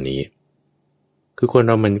น์ทุกวันนี้คือคนเ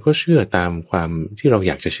รามันก็เชื่อตามความที่เราอ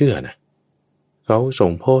ยากจะเชื่อนะเขาส่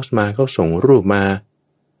งโพสต์มาเขาส่งรูปมา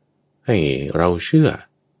ให้เราเชื่อ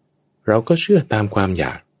เราก็เชื่อตามความอย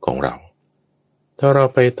ากของเราถ้าเรา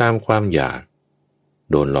ไปตามความอยาก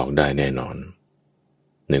โดนหลอกได้แน่นอน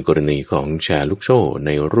ในกรณีของแชร์ลูกโซ่ใน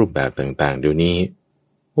รูปแบบต่างๆเดี๋ยวนี้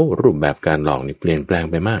รูปแบบการหลอกนี่เปลี่ยนแปลง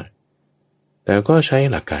ไปมากแต่ก็ใช้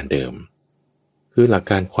หลักการเดิมคือหลัก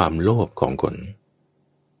การความโลภของคน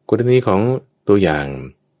กรณีของตัวอย่าง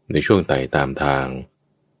ในช่วงไต่ตามทาง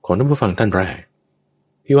ของท่านผู้ฟังท่านแรก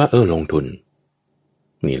ที่ว่าลงทุน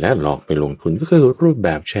นี่และหลอกไปลงทุนก็คือรูปแบ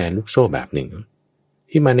บแชร์ลูกโซ่แบบหนึ่ง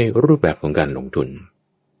ที่มาในรูปแบบของการลงทุ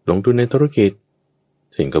นในธุรกิจ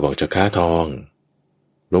สิ่งก็บอกจะค้าทอง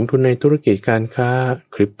ลงทุนในธุรกิจการค้า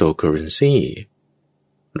คริปโตเคอเรนซี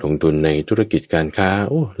ลงทุนในธุรกิจการค้า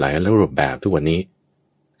หลายรูปแบบทุกวันนี้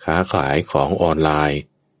ค้าขายของออนไลน์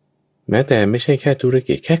แม้แต่ไม่ใช่แค่ธุร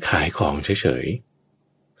กิจแค่ขายของเฉย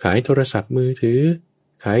ๆขายโทรศัพท์มือถือ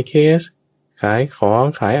ขายเคสขายของ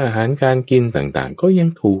ขายอาหารการกินต่างๆก็ยัง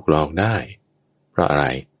ถูกหลอกได้เพราะอะไร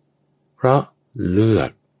เพราะเลือ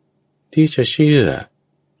กที่จะเชื่อ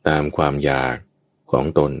ตามความอยากของ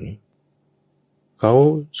ตนเขา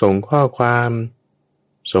ส่งข้อความ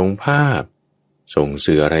ส่งภาพส่ง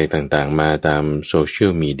สื่ออะไรต่างๆมาตามโซเชีย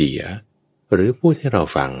ลมีเดียหรือพูดให้เรา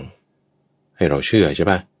ฟังให้เราเชื่อใช่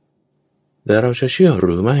ปะแต่เราจะเชื่อห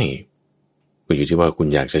รือไม่ก็อยู่ที่ว่าคุณ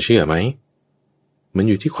อยากจะเชื่อไหมมัน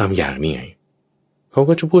อยู่ที่ความอยากนี่ไงเขา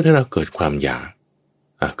ก็จะพูดให้เราเกิดความอยาก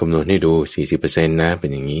คำนวณให้ดู 40% นะเป็น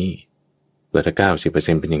อย่างนี้แล้วถ้า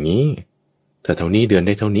 90% เป็นอย่างนี้ถ้าเท่านี้เดือนไ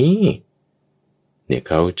ด้เท่านี้เนี่ย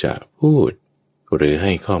เขาจะพูดหรือใ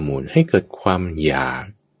ห้ข้อมูลให้เกิดความอยาก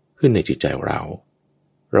ขึ้นในจิตใจเร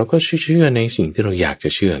าก็เชื่อในสิ่งที่เราอยากจะ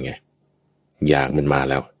เชื่อไงอยากมันมา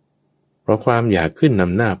แล้วเพราะความอยากขึ้นน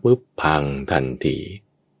ำหน้าปุ๊บพังทันที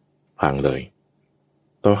พังเลย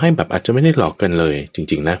ต่อให้แบบอาจจะไม่ได้หลอกกันเลยจ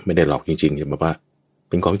ริงๆนะไม่ได้หลอกจริงๆจะบอกว่าเ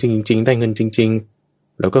ป็นของจริงๆได้เงินจริง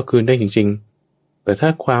ๆแล้วก็คืนได้จริงๆแต่ถ้า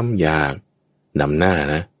ความอยากนำหน้า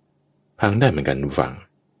นะพังได้เหมือนกันฟัง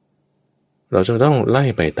เราจะต้องไล่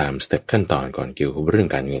ไปตามสเต็ปขั้นตอนก่อนเกี่ยวกับเรื่อง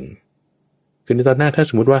การเงินคือในตอนหน้าถ้า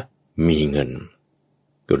สมมุติว่ามีเงิน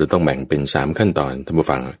ก็จะต้องแบ่งเป็น3ขั้นตอนท่านผู้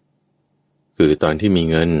ฟังคือตอนที่มี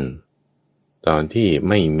เงินตอนที่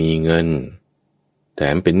ไม่มีเงินแถ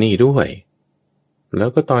มเป็นหนี้ด้วยแล้ว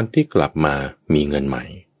ก็ตอนที่กลับมามีเงินใหม่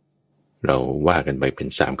เราว่ากันไปเป็น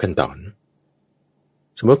3ขั้นตอน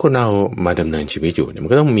สมมติคนเรามาดำเนินชีวิตอยู่เนี่ยมั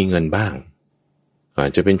นก็ต้องมีเงินบ้างอา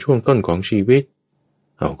จจะเป็นช่วงต้นของชีวิต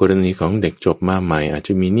กรณีของเด็กจบมาใหม่อาจจ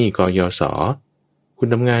ะมีหนี้กยศคุณ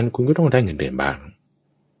ทำงานคุณก็ต้องได้เงินเดือนบ้าง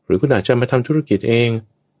หรือคุณอาจจะมาทำธุรกิจเอง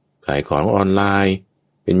ขายของออนไลน์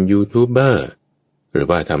เป็นยูทูบเบอร์หรือ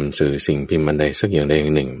ว่าทำสื่อสิ่งพิมพ์มันใดสักอย่างใดอย่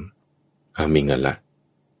างหนึ่งมีเงินละ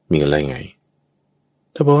มีเงินอะไรไง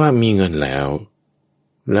ถ้าบอกว่ามีเงินแล้ว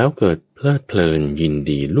เกิดเพลิดเพลินยิน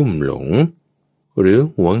ดีลุ่มหลงหรือ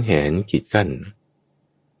หวงแหนกีดกั้น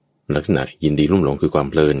ลักษณะยินดีลุ่มหลงคือความ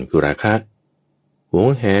เพลินคือราคะหวง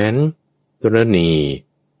แหนตระหนี่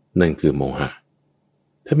นั่นคือโมหะ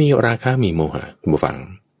ถ้ามีราคะมีโมหะคุณผู้ฟัง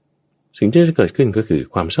สิ่งที่จะเกิดขึ้นก็คือ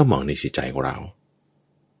ความเศร้าหมองในจิตใจของเรา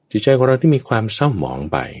จิตใจของเราที่มีความเศร้าหมอง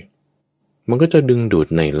ไปมันก็จะดึงดูด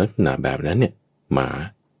ในลักษณะแบบนั้นเนี่ยมา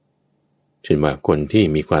เช่นว่าคนที่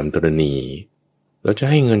มีความตระหนี่เราจะ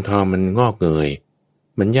ให้เงินทองมันงอกเงย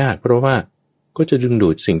มันยากเพราะว่าก็จะดึงดู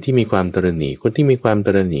ดสิ่งที่มีความตระหนี่คนที่มีความต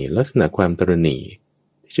ระหนี่ลักษณะความตระหนี่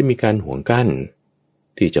ที่จะมีการหวงกั้น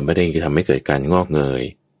ที่จะไม่ได้ทำให้เกิดการงอกเงย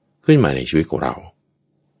ขึ้นมาในชีวิตของเรา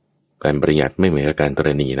การประหยัดไม่เหมือนกับการตร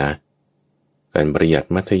ะหนี่นะการประหยัด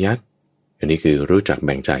มัธยัสถ์อันนี้คือรู้จักแ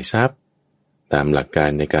บ่งจ่ายทรัพย์ตามหลักการ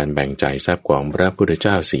ในการแบ่งจ่ายทรัพย์ของพระพุทธเ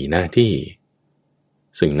จ้า4หน้าที่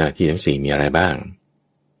ซึ่งหน้าที่ทั้ง4มีอะไรบ้าง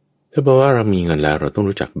ถ้าบอกว่าเรามีเงินแล้วเราต้อง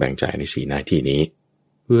รู้จักแบ่งจ่ายใน4หน้าที่นี้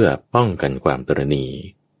เพื่อป้องกันความตระหนี่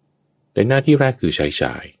ในหน้าที่แรกคือใช้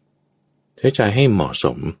จ่ายให้เหมาะส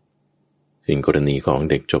มสิ่งกรณีของ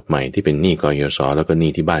เด็กจบใหม่ที่เป็นหนี้กยศแล้วก็ห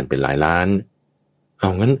นี้ที่บ้านเป็นหลายล้านเอา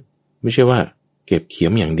งั้นไม่ใช่ว่าเก็บเขีย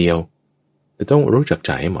มอย่างเดียวแต่ต้องรู้จัก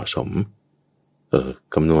จ่ายให้เหมาะสม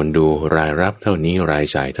คำนวณดูรายรับเท่านี้ราย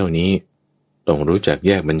จ่ายเท่านี้ต้องรู้จักแ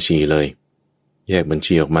ยกบัญชีเลยแยกบัญ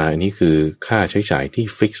ชีออกมาอันนี้คือค่าใช้จ่ายที่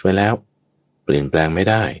ฟิกซ์ไว้แล้วเปลี่ยนแปลงไม่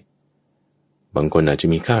ได้บางคนอาจจะ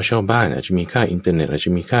มีค่าเช่าบ้านอาจจะมีค่าอินเทอร์เน็ตอาจจ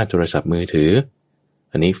ะมีค่าโทรศัพท์มือถือ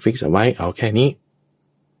อันนี้ฟิกซ์เอาไว้เอาแค่นี้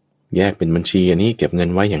แยกเป็นบัญชีอันนี้เก็บเงิน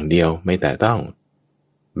ไว้อย่างเดียวไม่แตะต้อง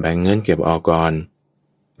แบ่งเงินเก็บออกก่อน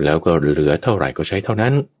แล้วก็เหลือเท่าไหร่ก็ใช้เท่า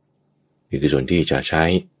นั้นนี่คือส่วนที่จะใช้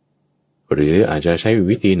หรืออาจจะใช้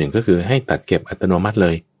วิธีหนึ่งก็คือให้ตัดเก็บอัตโนมัติเล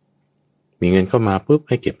ยมีเงินเข้ามาปุ๊บ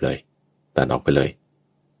ให้เก็บเลยตัดออกไปเลย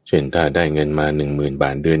เช่นถ้าได้เงินมา 10,000 บ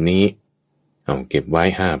าทเดือนนี้เอาเก็บไว้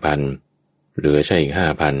 5,000 เหลือใช้อีก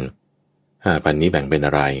 5,000 นี้แบ่งเป็นอ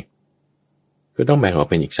ะไรก็ต้องแบ่งออก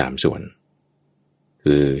เป็นอีก3ส่วน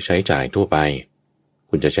คือใช้จ่ายทั่วไป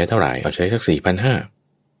คุณจะใช้เท่าไหร่เอาใช้สัก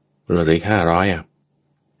 4,500 เหลืออีก500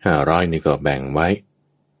นี่ก็แบ่งไว้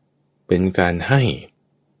เป็นการให้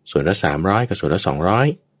ส่วนละ300กับส่วนละ200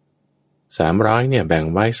เนี่ยแบ่ง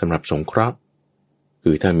ไว้สำหรับสงเคราะห์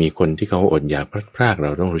คือถ้ามีคนที่เขาอดอยากพลาดเร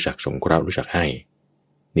าต้องรู้จักสงเคราะห์รู้จักให้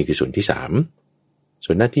นี่คือส่วนที่3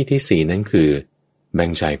ส่วนหน้าที่ที่4นั้นคือแบ่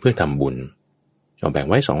งใจเพื่อทำบุญเอาแบ่ง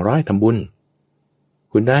ไว้200ทำบุญ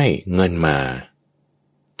คุณได้เงินมา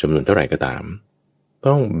จำนวนเท่าไหร่ก็ตาม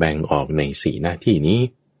ต้องแบ่งออกใน4หน้าที่นี้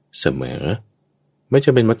เสมอไม่จ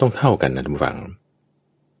ำเป็นว่าต้องเท่ากันนะท่านผู้ฟัง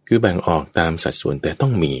คือแบ่งออกตามสัดส่วนแต่ต้อ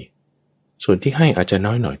งมีส่วนที่ให้อาจจะ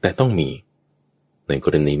น้อยหน่อยแต่ต้องมีในก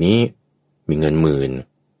รณีนี้มีเงิน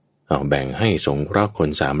10,000เอาแบ่งให้สงเคราะห์คน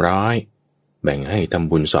300แบ่งให้ท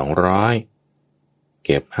ำบุญ200เ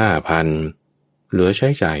ก็บ 5,000 เหลือใช้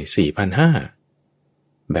จ่าย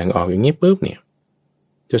 4,500 แบ่งออกอย่างนี้ปุ๊บเนี่ย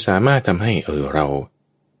จะสามารถทำให้เรา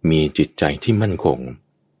มีจิตใจที่มั่นคง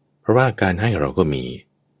เพราะว่าการให้เราก็มี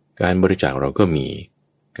การบริจาคเราก็มี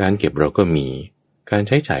การเก็บเราก็มี การใ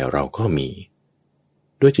ช้จ่ายเราก็มี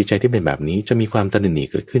ด้วยจิตใจที่เป็นแบบนี้จะมีความตระหนี่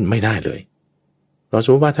เกิดขึ้นไม่ได้เลยเราส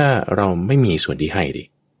มมติว่าถ้าเราไม่มีส่วนที่ให้ดิ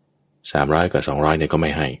300กับ200เนี่ยก็ไ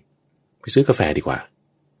ม่ให้ไปซื้อกาแฟดีกว่า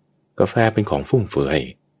กาแฟเป็นของฟุ่มเฟือย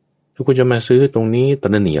ถ้าคุณจะมาซื้อตรงนี้ต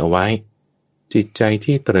ระหนี่เอาไว้จิตใจ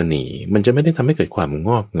ที่ตระหนี่มันจะไม่ได้ทำให้เกิดความง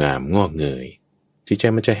อกงามงอกเงยจิตใจ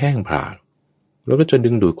มันจะแห้งผากแล้วก็จะดึ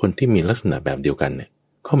งดูดคนที่มีลักษณะแบบเดียวกันเนี่ย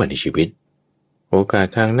เข้ามาในชีวิตโอกาส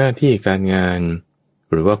ทางหน้าที่การงาน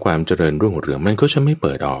หรือว่าความเจริญรุ่งเรืองมันก็จะไม่เ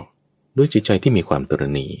ปิดออกด้วยจิตใจที่มีความตระ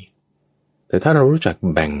หนี่แต่ถ้าเรารู้จัก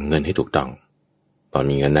แบ่งเงินให้ถูกต้องตอน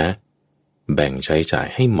มีเงินนะแบ่งใช้จ่าย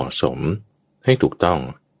ให้เหมาะสมให้ถูกต้อง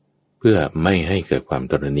เพื่อไม่ให้เกิดความ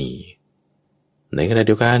ตระหนี่ในขณะเ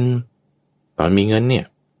ดียวกันตอนมีเงินเนี่ย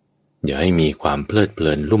อย่าให้มีความเพลิดเพ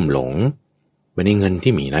ลินลุ่มหลงไปในเงิน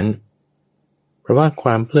ที่มีนั้นเพราะว่าคว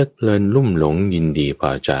ามเพลิดเพลินลุ่มหลงยินดีพ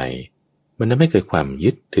อใจมันทำให้เกิดความ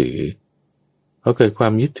ยึดถือพอเกิดควา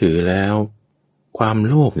มยึดถือแล้วความ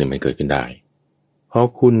โลภเนี่ยมันเกิดขึ้นได้พอ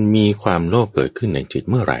คุณมีความโลภเกิดขึ้นในจิต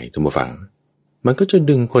เมื่อไหร่ท่านผู้ฟังมันก็จะ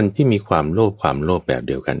ดึงคนที่มีความโลภแบบเ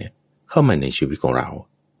ดียวกันเนี่ยเข้ามาในชีวิตของเรา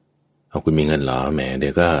เอาคุณมีเงินเหรอแหมเดี๋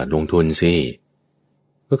ยวก็ลงทุนสิ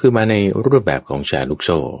ก็คือมาในรูปแบบของแชร์ลูกโ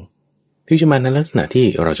ซ่ที่จะมาในลักษณะที่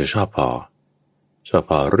เราจะชอบพอ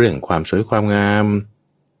เรื่องความสวยความงาม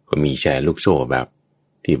ก็มีแชร์ลูกโซ่แบบ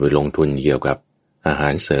ที่ไปลงทุนเกี่ยวกับอาหา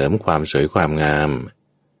รเสริมความสวยความงาม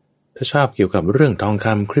ถ้าชอบเกี่ยวกับเรื่องทองค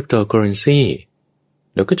ำคริปโตเคอเรนซี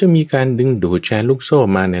เดี๋ยวก็จะมีการดึงดูดแชร์ลูกโซ่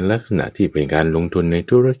มาในลักษณะที่เป็นการลงทุนใน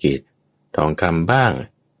ธุรกิจทองคำบ้าง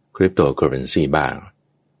คริปโตเคอเรนซีบ้าง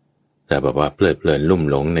แต่แบบว่าเพลิดเพลินลุ่ม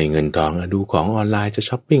หลงในเงินทองดูของออนไลน์จะ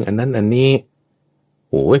ช้อปปิ้งอันนั้นอันนี้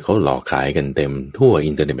โอ้ยเขาหลอกขายกันเต็มทั่ว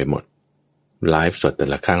อินเทอร์เน็ตไปหมดไลฟ์สดแต่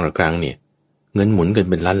ละครั้งเนี่ยเงินหมุนกัน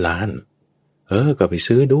เป็นล้านก็ไป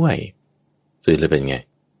ซื้อด้วยซื้อแล้วเป็นไง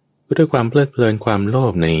ก็ด้วยความเพลิดเพลินความโล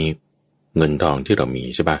ภในเงินทองที่เรามี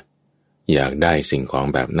ใช่ปะอยากได้สิ่งของ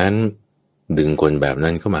แบบนั้นดึงคนแบบ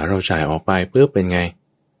นั้นเข้ามาเราจ่ายออกไปปุ๊บเป็นไง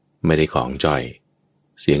ไม่ได้ของจ่อย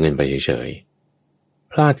เสียเงินไปเฉย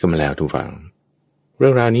ๆพลาดกันมาแล้วทุกฝั่งเรื่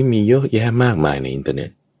องราวนี้มีเยอะแยะมากมายในอินเทอร์เน็ต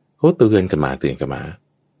เขาเตือนกันมา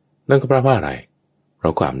นั่นก็เพราะว่าอะไรเพรา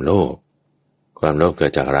ะความโลภเกิ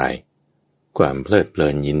ดจากอะไรความเพลิดเพลิ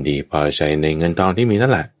นยินดีพอใจในเงินทองที่มีนั่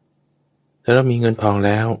นแหละถ้าเรามีเงินทองแ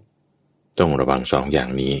ล้วต้องระวัง2 อย่าง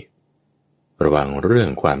นี้ระวังเรื่อง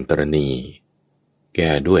ความตระหนี่แ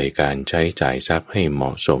ก้ด้วยการใช้จ่ายทรัพย์ให้เหม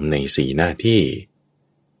าะสมใน4 หน้าที่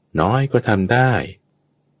น้อยก็ทำได้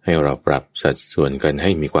ให้เราปรับสัดส่วนกันใ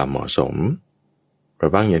ห้มีความเหมาะสมร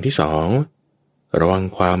ะวังอย่างที่2ระวัง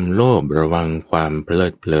ความโลภระวังความเพลิ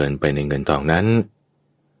ดเพลินไปในเงินทองนั้น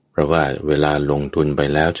เพราะว่าเวลาลงทุนไป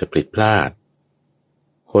แล้วจะผิดพลาด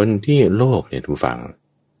คนที่โลภเนี่ยทุกฝั่ง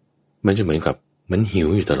มันจะเหมือนกับมันหิว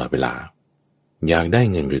อยู่ตลอดเวลาอยากได้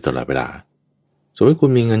เงินอยู่ตลอดเวลาสมมติคุ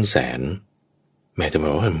ณมีเงิน100,000แม่จะบอ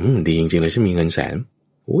กว่าดีจริงๆเลยฉันมีเงิน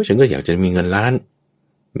100,000โอ้ฉันก็อยากจะมีเงินล้าน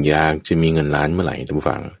อยากจะมีเงินล้านเมื่อไหร่ท่านผู้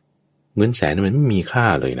ฟังเงิน100,000มันไม่มีค่า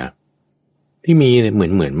เลยนะที่มีเนี่ยเห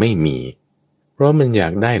มือนไม่มีเพราะมันอยา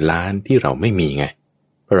กได้ล้านที่เราไม่มีไง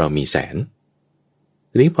เพราะเรามี100,000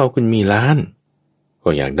ทีนี้พอคุณมีล้านก็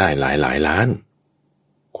อยากได้หลายล้าน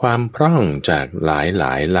ความพร่องจากหลาย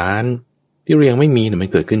ล้านที่เรายังไม่มีเนี่ยมัน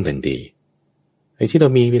เกิดขึ้นทันทีไอ้ที่เรา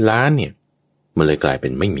มีล้านเนี่ยมันเลยกลายเป็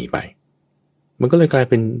นไม่มีไปมันก็เลยกลาย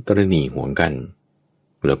เป็นตระหนี่หวงกัน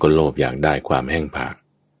แล้วก็โลภอยากได้ความแห้งผาก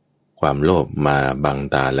ความโลภมาบัง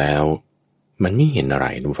ตาแล้วมันไม่เห็นอะไร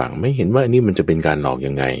ทุกฝั่งไม่เห็นว่านี่มันจะเป็นการหลอก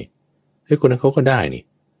ยังไงคนนั้นเขาก็ได้นี่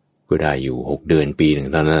ก็ได้อยู่6 เดือนปีหนึ่ง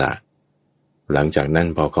เท่านั้นแหละหลังจากนั้น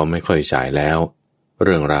พอเขาไม่ค่อยจ่ายแล้วเ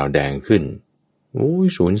รื่องราวแดงขึ้น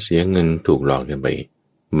สูญเสียเงินถูกหลอกกันไป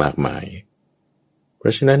มากมายเพรา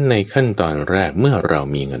ะฉะนั้นในขั้นตอนแรกเมื่อเรา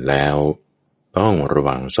มีเงินแล้วต้องระ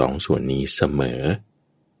วัง2 ส่วนนี้เสมอ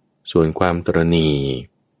ส่วนความตระหนี่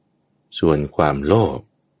ส่วนความโลภ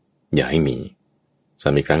อย่าให้มีซ้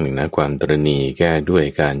ำอีกครั้งหนึ่งนะความตระหนี่แก้ด้วย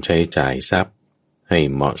การใช้จ่ายทรัพย์ให้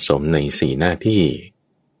เหมาะสมใน4 หน้าที่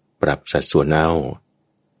ปรับสัดส่วนเอา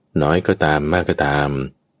น้อยก็ตามมากก็ตาม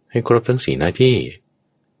ให้ครบทั้ง4 หน้าที่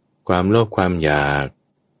ความโลภความอยาก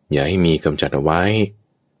อย่าให้มีกำจัดเอาไว้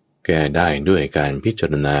แก้ได้ด้วยการพิจา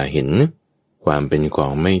รณาเห็นความเป็นขอ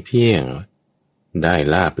งไม่เที่ยงได้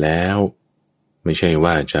ลาภแล้วไม่ใช่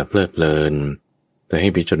ว่าจะเพลิดเพลินแต่ให้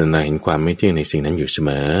พิจารณาเห็นความไม่เที่ยงในสิ่งนั้นอยู่เสม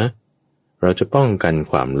อเราจะป้องกัน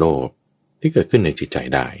ความโลภที่เกิดขึ้นในจิตใจ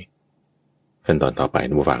ได้ขั้นตอนต่อไป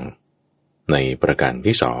ท่านผู้ฟังในประการ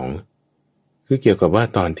ที่2คือเกี่ยวกับว่า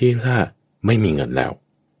ตอนที่ถ้าไม่มีเงินแล้ว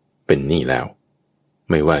เป็นหนี้แล้ว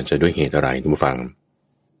ไม่ว่าจะด้วยเหตุอะไรท่านผู้ฟัง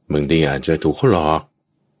บางทีอาจจะถูกเขาหลอก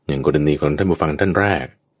อย่างกรณีของท่านผู้ฟังท่านแรก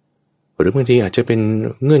หรือบางทีอาจจะเป็น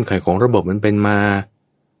เงื่อนไขของระบบมันเป็นมา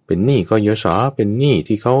เป็นหนี้กยศเป็นหนี้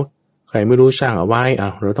ที่เขาใครไม่รู้สร้างเอาไว้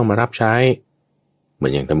เราต้องมารับใช้เหมือ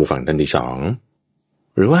นอย่างท่านผู้ฟังท่านที่สอง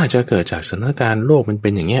หรือว่าอาจจะเกิดจากสถานการณ์โลกมันเป็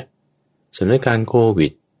นอย่างเงี้ยสถานการณ์โควิ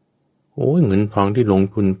ดเงินทองที่ลง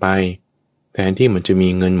ทุนไปแทนที่มันจะมี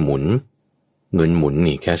เงินหมุน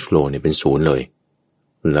นี่ cash flow เนี่ยเป็นศูนย์เลย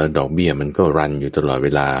แล้วดอกเบี้ยมันก็รันอยู่ตลอดเว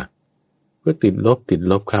ลาก็ติดล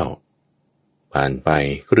บเข้าผ่านไป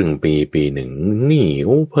ครึ่งปีหนึ่งหนี้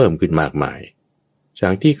เพิ่มขึ้นมากมายจา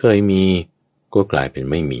กที่เคยมีก็กลายเป็น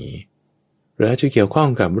ไม่มีหรืออาจจะเกี่ยวข้อง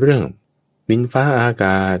กับเรื่องดินฟ้าอาก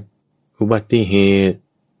าศอุบัติเหตุ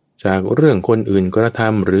จากเรื่องคนอื่นกระท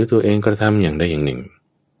ำหรือตัวเองกระทำอย่างใดอย่างหนึ่ง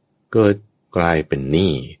เกิดกลายเป็นห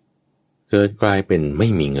นี้เกิดกลายเป็นไม่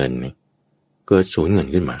มีเงินเกิดสูญเงิน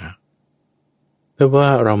ขึ้นมาแต่ว่า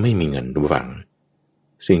เราไม่มีเงินดูฟัง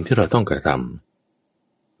สิ่งที่เราต้องกระท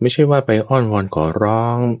ำไม่ใช่ว่าไปอ้อนวอนขอร้อ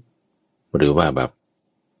งหรือว่าแบบ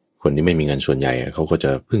คนที่ไม่มีเงินส่วนใหญ่เขาก็จ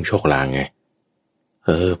ะพึ่งโชคลางไง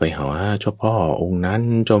ไปหาเจ้าพ่อองค์นั้น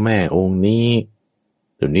เจ้าแม่องค์นี้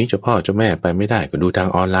เดี๋ยวนี้เจ้าพ่อเจ้าแม่ไปไม่ได้ก็ดูทาง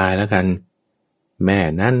ออนไลน์แล้วกันแม่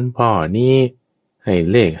นั้นพ่อนี้ให้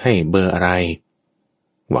เลขให้เบอร์อะไร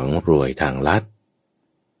หวังรวยทางลัด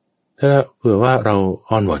ถ้าเผื่อว่าเรา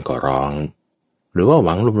อ้อนวอนขอร้องหรือว่าห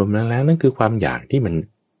วังลมๆแรงๆนั่นคือความอยากที่มัน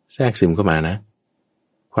แทรกซึมเข้ามานะ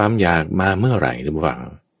ความอยากมาเมื่อไหร่หรือหวัง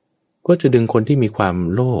ก็จะดึงคนที่มีความ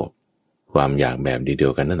โลภความอยากแบบเดีย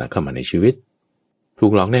วกันนั่นแหละเข้ามาในชีวิตถู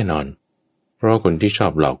กหลอกแน่นอนเพราะคนที่ชอ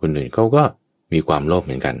บหลอกคนอื่นเขาก็มีความโลภเ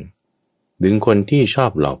หมือนกันดึงคนที่ชอ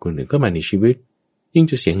บหลอกคนอื่นเข้ามาในชีวิตยิ่ง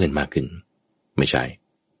จะเสียเงินมากขึ้นไม่ใช่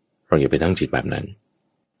เราอย่าไปตั้งจิตแบบนั้น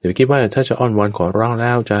แต่คิดว่าถ้าจะอ้อนวอนขอร้องแ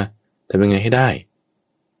ล้วจะทำยังไงให้ได้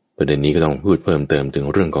ประเด็นนี้ก็ต้องพูดเพิ่มเติมถึง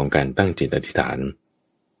เรื่องของการตั้งจิตอธิษฐาน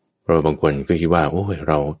เพราะบางคนก็คิดว่า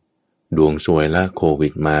เราดวงซวยแล้วโควิ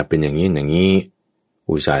ดมาเป็นอย่างนี้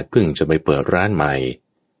อุตส่าห์เพิ่งจะไปเปิดร้านใหม่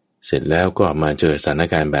เสร็จแล้วก็มาเจอสถาน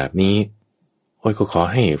การณ์แบบนี้ก็ขอ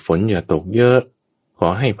ให้ฝนอย่าตกเยอะขอ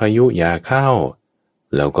ให้พายุอย่าเข้า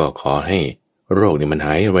แล้วก็ขอให้โรคนี้มันห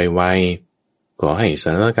ายไวๆขอให้ส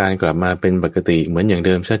ถานการณ์กลับมาเป็นปกติเหมือนอย่างเ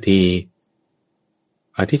ดิมสักที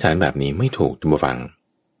อธิษฐานแบบนี้ไม่ถูกท่านผู้ฟัง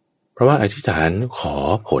เพราะว่าอธิษฐานขอ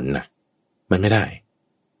ผลมันไม่ได้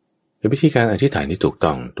เป็นวิธีการอธิษฐานที่ถูก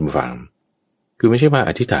ต้องท่านผู้ฟังคือไม่ใช่ว่า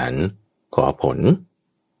อธิษฐานขอผล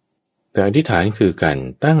แต่อธิษฐานคือการ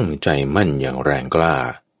ตั้งใจมั่นอย่างแรงกล้า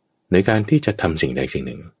ในการที่จะทำสิ่งใดสิ่งห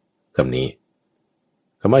นึ่งคำนี้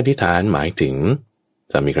คำว่าอธิษฐานหมายถึง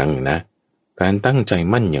จำอีกครั้งหนึ่งนะการตั้งใจ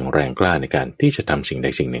มั่นอย่างแรงกล้าในการที่จะทำสิ่งใด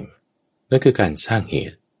สิ่งหนึ่งนั่นคือการสร้างเห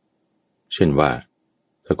ตุเช่นว่า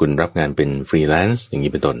ถ้าคุณรับงานเป็นฟรีแลนซ์อย่าง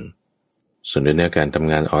นี้เป็นต้นส่วนในการท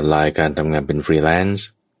ำงานออนไลน์การทำงานเป็นฟรีแลนซ์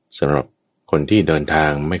สำหรับคนที่เดินทา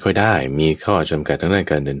งไม่ค่อยได้มีข้อจำกัดทางด้าน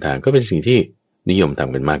การเดินทางก็เป็นสิ่งที่นิยมท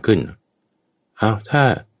ำกันมากขึ้นถ้า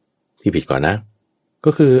ที่ผิดก่อนนะ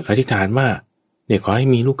ก็คืออธิษฐานว่าขอให้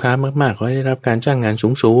มีลูกค้ามากๆขอให้ได้รับการจ้างงาน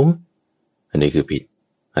สูงๆอันนี้คือผิด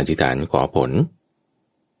อธิษฐานขอผล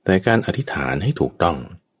แต่การอธิษฐานให้ถูกต้อง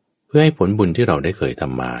เพื่อให้ผลบุญที่เราได้เคยท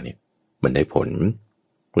ำมามันได้ผล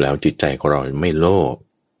แล้วจิตใจของเราไม่โลภ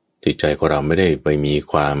จิตใจของเราไม่ได้ไปมี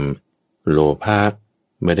ความโลภะ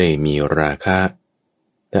ไม่ได้มีราคะ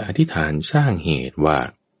แต่อธิษฐานสร้างเหตุว่า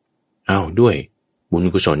ด้วยบุญ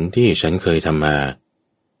กุศลที่ฉันเคยทำมา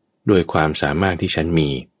ด้วยความสามารถที่ฉันมี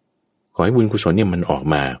ขอให้บุญกุศลมันออก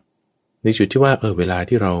มาในจุดที่ว่าเวลา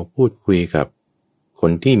ที่เราพูดคุยกับค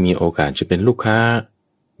นที่มีโอกาสจะเป็นลูกค้า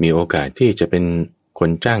มีโอกาสที่จะเป็นคน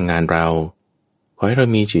จ้างงานเราขอให้เรา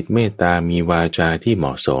มีจิตเมตตามีวาจาที่เหม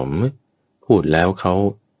าะสมพูดแล้วเขา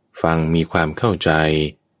ฟังมีความเข้าใจ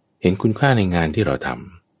เห็นคุณค่าในงานที่เราท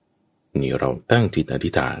ำนี่เราตั้งจิตอธิ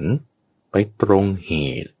ษฐานไปตรงเห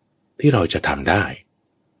ตุที่เราจะทำได้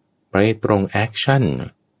ไปตรงแอคชั่น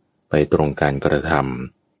ไปตรงการกระท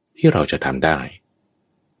ำที่เราจะทำได้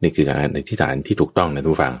นี่คือการอธิษฐานที่ถูกต้องนะ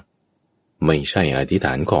ทุกฟังไม่ใช่อธิษฐ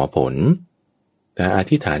านขอผลแต่อ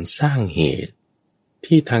ธิษฐานสร้างเหตุ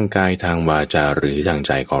ที่ทางกายทางวาจาหรือทางใ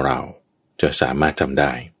จของเราจะสามารถทำไ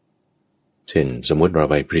ด้เช่นสมมุติเรา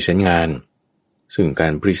ไปพรีเซนต์งานซึ่งกา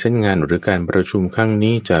รพรีเซนต์งานหรือการประชุมครั้ง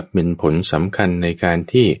นี้จะเป็นผลสำคัญในการ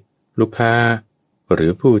ที่ลูกค้าหรื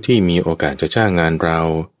อผู้ที่มีโอกาสจะจ้างงานเรา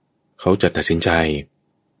เขาจะตัดสินใจ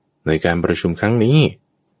ในการประชุมครั้งนี้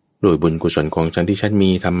โดยบุญกุศลของฉันที่ฉันมี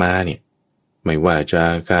ทำมาไม่ว่าจะ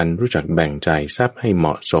การรู้จักแบ่งจ่ายทรัพย์ให้เหม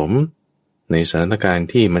าะสมในสถานการณ์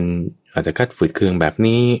ที่มันอาจจะคัดฝืดเคืองแบบ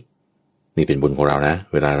นี้นี่เป็นบุญของเรานะ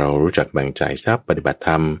เวลาเรารู้จักแบ่งจ่ายทรัพย์ปฏิบัติธ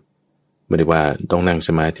รรมไม่ได้ว่าต้องนั่งส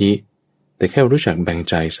มาธิแต่แค่รู้จักแบ่ง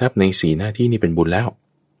จ่ายทรัพย์ใน4 หน้าที่นี่เป็นบุญแล้ว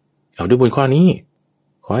เอาด้วยบุญข้อนี้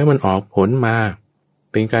ขอให้มันออกผลมา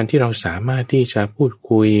เป็นการที่เราสามารถที่จะพูด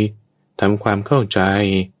คุยทำความเข้าใจ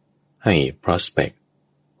ให้ prospect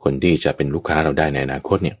คนที่จะเป็นลูกค้าเราได้ในอนาค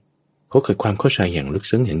ตเนี่ยเขาเกิดความเข้าใจอย่างลึก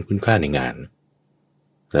ซึ้งเห็นคุณค่าในงาน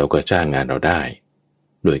แล้วก็จ้างงานเราได้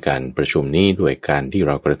โดยการประชุมนี้โดยการที่เ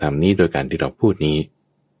รากระทำนี้โดยการที่เราพูดนี้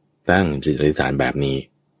ตั้งจิตอธิษฐานแบบนี้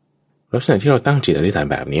ลักษณะที่เราตั้งจิตอธิษฐาน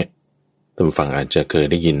แบบนี้ท่านผู้ฟังอาจจะเคย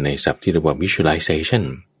ได้ยินในศัพท์ที่เรียกว่า visualization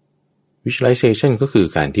ก็คือ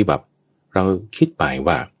การที่แบบเราคิดไป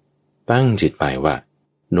ว่าตั้งจิตไปว่า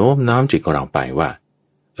โน้มน้อมจิตของเราไปว่า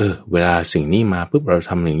เวลาสิ่งนี้มาปุ๊บเรา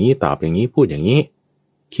ทำอย่างนี้ตอบอย่างนี้พูดอย่างนี้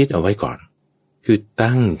คิดเอาไว้ก่อนคือ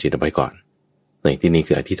ตั้งจิตเอาไว้ก่อนในที่นี้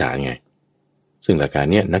คืออธิษฐานไงซึ่งหลักการ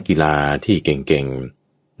เนี้ยนักกีฬาที่เก่ง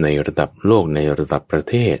ๆในระดับโลกในระดับประ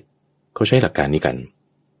เทศเขาใช้หลักการนี้กัน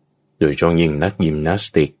โดยเฉพาะยิ่งนักยิมนาส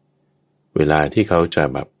ติกเวลาที่เขาจะ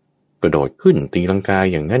แบบกระโดดขึ้นตีลังกา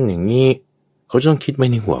อย่างนั้นอย่างนี้เขาจะต้องคิดไว้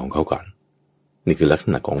ในหัวของเขาก่อนนี่คือลักษ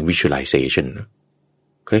ณะของ visualization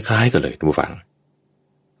คล้ายๆกันเลยท่านผู้ฟัง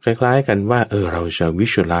คล้ายๆกันว่าเราจะ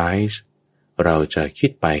visualize เราจะคิ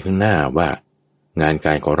ดไปข้างหน้าว่างานก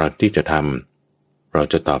ารของเราที่จะทำเรา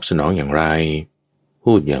จะตอบสนองอย่างไร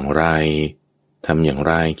พูดอย่างไรทำอย่าง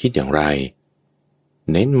ไรคิดอย่างไร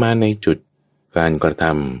เน้นมาในจุดการกระท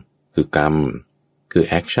ำคือกรรมคือ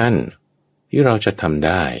แอคชั่นที่เราจะทำไ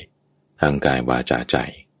ด้ทางกายวาจาใจ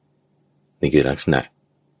นี่คือลักษณะ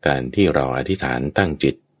การที่เราอธิษฐานตั้ง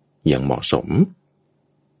จิตอย่างเหมาะสม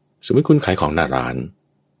สมมติคุณขายของหน้าร้าน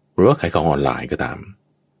หรือว่าขายของออนไลน์ก็ตาม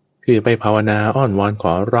คือไปภาวนาอ้อนวอนข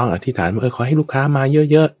อร้องอธิษฐานว่าขอให้ลูกค้ามา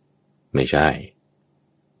เยอะๆไม่ใช่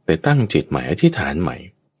แต่ตั้งจิตใหม่อธิษฐานใหม่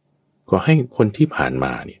ขอให้คนที่ผ่านม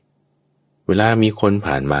าเนี่ยเวลามีคน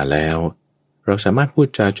ผ่านมาแล้วเราสามารถพูด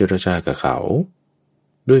จาเจรจากับเขา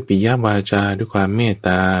ด้วยปิยวาจาด้วยความเมตต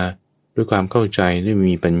าด้วยความเข้าใจด้วย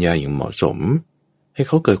มีปัญญาอย่างเหมาะสมให้เ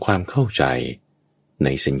ขาเกิดความเข้าใจใน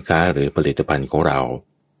สินค้าหรือผลิตภัณฑ์ของเรา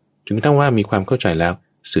จึงทั้งว่ามีความเข้าใจแล้ว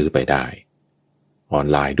ซื้อไปได้ออน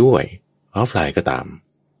ไลน์ด้วยออฟไลน์ก็ตาม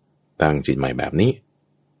ตั้งจิตใหม่แบบนี้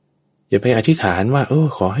อย่าไปอธิษฐานว่า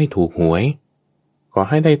ขอให้ถูกหวยขอ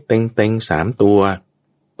ให้ได้เต็ง3ตัว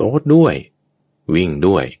โต๊ดด้วยวิ่ง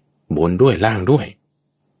ด้วยบนด้วยล่างด้วย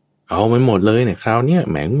เอาไปหมดเลยเนี่ยคราวนี้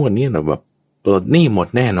แหมงวดนี้เราแบบปลดหนี้หมด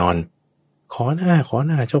แน่นอนขอห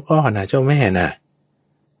น้าเจ้าพ่อนะเจ้าแม่นะ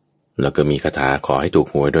แล้วก็มีคาถาขอให้ถูก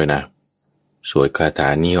หวยด้วยนะสวดคาถา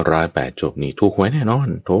นี้108 จบนี่ถูกหวยแน่นอน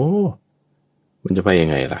โธ่มันจะไปยัง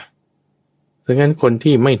ไงล่ะดังนั้นคน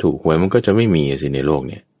ที่ไม่ถูกหวยมันก็จะไม่มีสิในโลก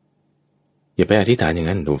เนี่ยอย่าไปอธิษฐานอย่าง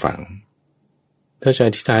นั้นทุกฝังถ้าจะอ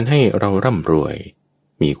ธิษฐานให้เราร่ำรวย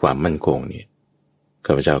มีความมั่นคงเนี่ยข้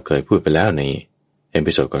าพเจ้าเคยพูดไปแล้วในเอ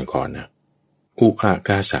พิโซดก่อนๆนะอุอาก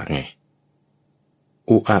าสะไง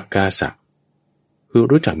อุอากาสะคือ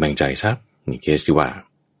รู้จักแบ่งใจทรัพย์นี่เคสที่ว่า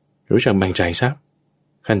รู้จักแบ่งใจทรัพย์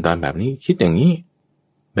ขั้นตอนแบบนี้คิดอย่างนี้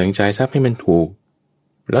แบ่งใจทรัพย์ให้มันถูก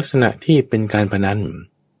ลักษณะที่เป็นการพนัน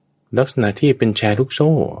ลักษณะที่เป็นแชร์ลูกโ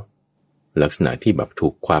ซ่ลักษณะที่แบบถู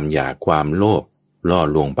กความอยากความโลภล่อ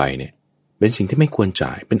ลวงไปเนี่ยเป็นสิ่งที่ไม่ควรจ่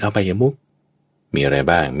ายเป็นอบายมุขมีอะไร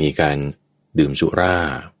บ้างมีการดื่มสุรา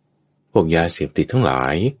พวกยาเสพติดทั้งหลา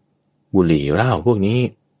ยบุหรี่เหล้าพวกนี้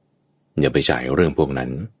อย่าไปจ่ายเรื่องพวกนั้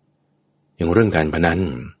นอย่างเรื่องการพนัน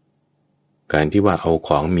การที่ว่าเอาข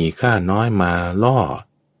องมีค่าน้อยมาล่อ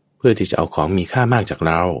เพื่อที่จะเอาของมีค่ามากจาก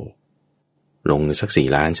เราลงสัก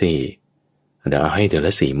4 ล้านสิเดี๋ยวเอาให้เดือนล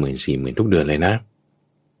ะ40,000ทุกเดือนเลยนะ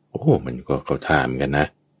โอ้มันก็เขาท่าเหมือนกันนะ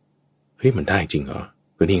เฮ้ยมันได้จริงเหรอ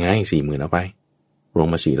ก็นี่ไง40,000เอาไปลง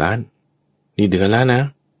มา4 ล้านนี่เดือนแล้วนะ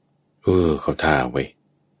เขาท่าเว้ย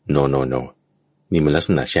โนนี่มันลักษ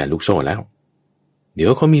ณะแชร์ลูกโซ่แล้วเดี๋ย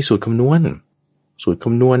วเขามีสูตรคำน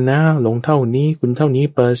วณนะลงเท่านี้คุณเท่านี้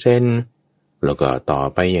%แล้วก็ต่อ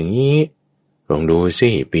ไปอย่างนี้ลองดูสิ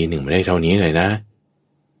ปีหนึ่งไม่ได้เท่านี้เลยนะ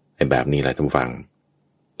ไอ้แบบนี้แหละท่านฟัง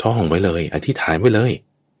ท่องไว้เลยอธิษฐานไว้เลย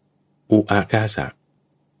อุอากาสะ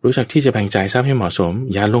รู้จักที่จะแบ่งใจทรัพย์ให้เหมาะสม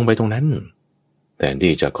อย่าลงไปตรงนั้นแต่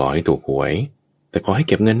ที่จะขอให้ถูกหวยแต่ขอให้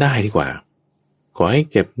เก็บเงินได้ดีกว่าขอให้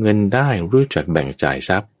เก็บเงินได้รู้จักแบ่งจ่าย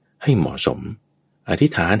ทรัพย์ให้เหมาะสมอธิ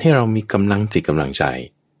ษฐานให้เรามีกำลังจิตกำลังใจ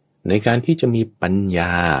ในการที่จะมีปัญญ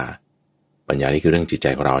านี่คือเรื่องจิตใจ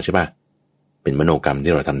ของเราใช่ปะเป็นมโนกรรม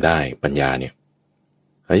ที่เราทำได้ปัญญาเนี่ย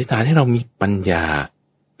อธิษฐานให้เรามีปัญญา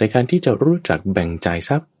ในการที่จะรู้จักแบ่งจ่ายท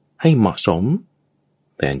รัพย์ให้เหมาะสม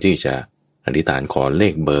แทนที่จะอธิษฐานขอเล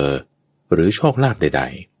ขเบอร์หรือโชคลาภใด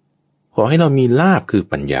ๆขอให้เรามีลาภคือ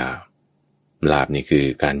ปัญญาลาภนี่คือ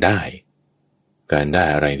การได้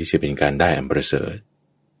อะไรที่จะเป็นการได้อันประเสริฐ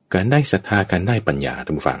การได้ศรัทธาการได้ปัญญา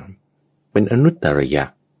ทุกฝั่งเป็นอนุตตรยะ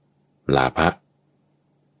ลาภะ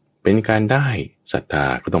เป็นการได้ศรัทธา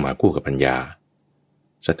ก็ต้องมาคู่กับปัญญา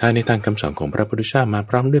ศรัทธาในทางคำสอนของพระพุทธเจ้ามา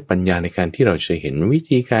พร้อมด้วยปัญญาในการที่เราจะเห็นวิ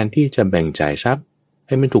ธีการที่จะแบ่งจ่ายทรัพย์ใ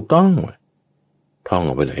ห้มันถูกต้องท่องอ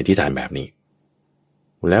อกไปเลยอธิษฐานแบบนี้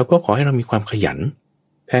แล้วก็ขอให้เรามีความขยัน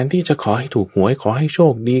แทนที่จะขอให้ถูกหวยขอให้โช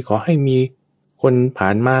คดีขอให้มีคนผ่า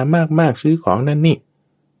นมามากๆซื้อของนั่นนี่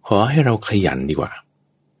ขอให้เราขยันดีกว่า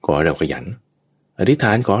ขอให้เราขยันอธิษฐ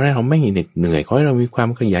านขอให้เราไม่เหน็ดเหนื่อยขอให้เรามีความ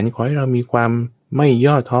ขยันขอให้เรามีความไม่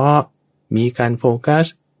ย่อท้อมีการโฟกัส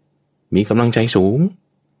มีกำลังใจสูง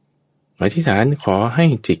อธิษฐานขอให้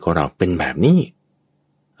จิตของเราเป็นแบบนี้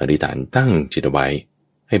อธิษฐานตั้งจิตไว้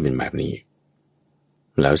ให้เป็นแบบนี้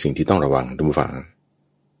แล้วสิ่งที่ต้องระวังท่านผู้ฟัง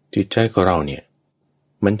จิตใจของเราเนี่ย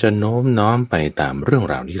มันจะโน้มน้อมไปตามเรื่อง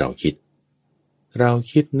ราวที่เราคิ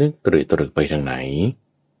ดนึกตรึกไปทางไหน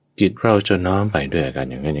จิตเราจะน้อมไปด้วยอาการ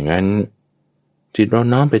อย่างนั้นจิตเรา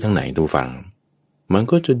น้อมไปทางไหนดูฟังมัน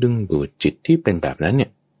ก็จะดึงดูดจิตที่เป็นแบบนั้นเนี่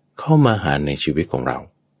ยเข้ามาหาในชีวิตของเรา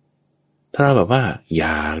ถ้าเราแบบว่าอย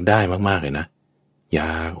ากได้มากๆเลยนะอย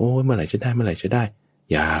ากโอ้ยเมื่อไหร่จะได้อยา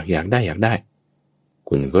กได้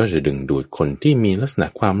คุณก็จะดึงดูดคนที่มีลักษณะ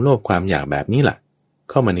ความโลภความอยากแบบนี้แหละ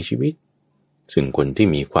เข้ามาในชีวิตซึ่งคนที่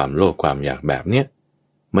มีความโลภความอยากแบบเนี้ย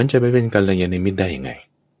มันจะไปเป็นกัลยาณมิตรได้ยังไง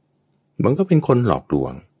มันก็เป็นคนหลอกลว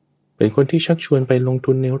งเป็นคนที่ชักชวนไปลง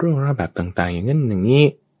ทุนในเรื่องราวแบบต่างๆอย่างนั้นอย่างนี้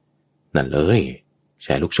นั่นเลยแช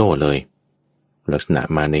ร์ลูกโซ่เลยลักษณะ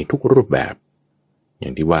มาในทุกรูปแบบอย่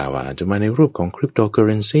างที่ว่าจะมาในรูปของคริปโตเคอเ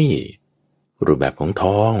รนซีรูปแบบของท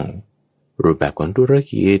องรูปแบบของธุร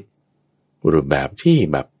กิจรูปแบบที่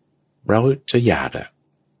แบบเราจะอยาก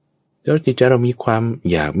แล้วจิตใจเรามีความ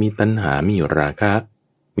อยากมีตัณหามีราคะ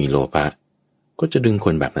มีโลภะก็จะดึงค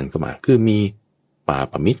นแบบนั้นเข้ามาคือมีปา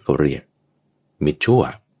ปมิตรก็เรียกมิตรชั่ว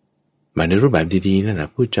มาในรูปแบบดีๆนั่นแหละ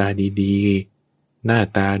พูดจาดีๆหน้า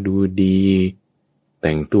ตาดูดีแ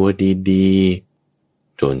ต่งตัวดี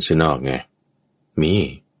ๆโจรซื้อนอกไง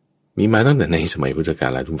มีมาตั้งแต่ในสมัยพุทธกาล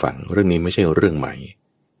แล้วทุกฝั่งเรื่องนี้ไม่ใช่เรื่องใหม่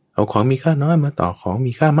เอาของมีค่าน้อยมาต่อของ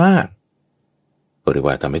มีค่ามากก็เรียก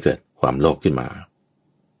ว่าทำให้เกิดความโลภขึ้นมา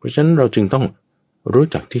เพราะฉะนั้นเราจึงต้องรู้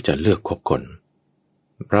จักที่จะเลือกคบคน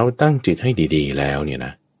เราตั้งจิตให้ดีๆแล้วเนี่ยน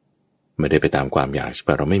ะไม่ได้ไปตามความอยากใช่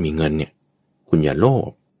ป่ะเราไม่มีเงินเนี่ยคุณอย่าโลภ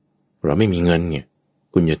เราไม่มีเงินเนี่ย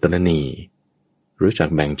คุณอย่าตระหนี่รู้จัก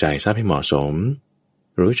แบ่งใจทรัพย์ให้เหมาะสม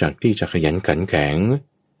รู้จักที่จะขยันขันแข็ง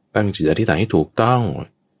ตั้งจิตอธิษฐานให้ถูกต้อง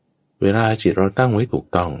เวลาจิตเราตั้งไว้ถูก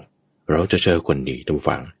ต้องเราจะเจอคนดีทุก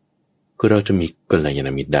ฝั่งคือเราจะมีกัลยาณ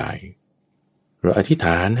มิตรได้เราอธิษฐ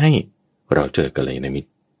านให้เราเจอกัลยาณมิตร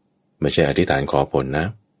ไม่ใช่อธิษฐานขอผลนะ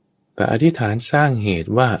แต่อธิษฐานสร้างเหตุ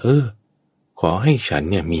ว่าขอให้ฉัน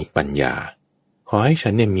เนี่ยมีปัญญาขอให้ฉั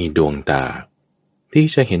นเนี่ยมีดวงตาที่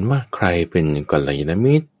จะเห็นว่าใครเป็นกัลยาณ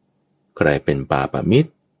มิตรใครเป็นปาปมิต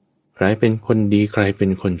รใครเป็นคนดีใครเป็น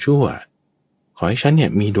คนชั่วขอให้ฉันเนี่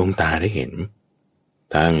ยมีดวงตาได้เห็น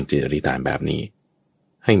ทั้งจิตอธิษฐานแบบนี้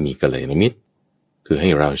ให้มีกัลยาณมิตรคือให้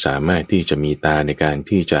เราสามารถที่จะมีตาในการ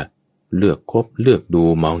ที่จะเลือกคบเลือกดู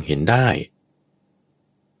มองเห็นได้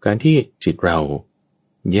การที่จิตเรา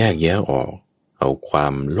แยกแยะออกเอาควา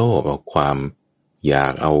มโลภเอาความอยา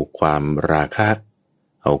กเอาความราคะ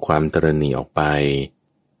เอาความตระหนี่ออกไป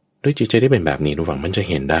ด้วยจิตใจได้เป็นแบบนี้ระหว่างมันจะ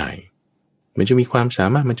เห็นได้มันจะมีความสา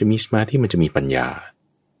มารถมันจะมีสมาธิมันจะมีปัญญา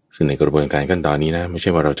ซึ่งในกระบวนการขั้นตอนนี้นะไม่ใช่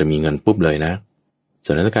ว่าเราจะมีเงินปุ๊บเลยนะส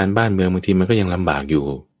ถานการณ์บ้านเมืองบางทีมันก็ยังลำบากอยู่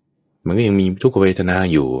มันก็ยังมีทุกขเวทนา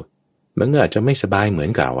อยู่มันก็อาจจะไม่สบายเหมือน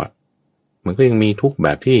เก่ามันก็ยังมีทุกแบ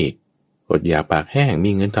บที่อดอยากปากแห้งมี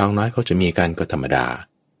เงินทองน้อยเขาจะมีกันก็ธรรมดา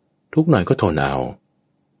ทุกหน่อยก็ทนเอา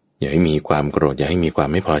อย่าให้มีความโกรธอย่าให้มีความ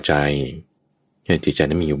ไม่พอใจให้จิตใจ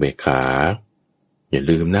นั้นมีอุเบกขาอย่า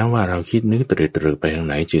ลืมนะว่าเราคิดนึกตรึกไปทางไ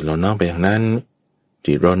หนจิตเราน้อมไปทางนั้น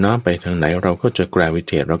จิตเราน้อมไปทางไหนเราก็จะ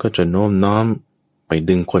gravitateเราก็จะโน้มน้อมไป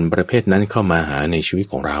ดึงคนประเภทนั้นเข้ามาหาในชีวิต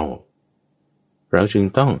ของเราจึง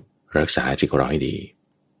ต้องรักษาจิตของเราให้ดี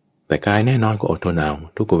แต่กายแน่นอนก็อดทนเอา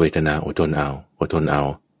ทุกขเวทนาอดทนเอา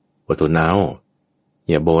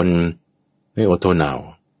อย่าบ่นให้อดทนเอา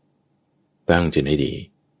ตั้งจิตให้ดี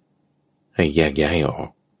ให้แยกแยะให้ออก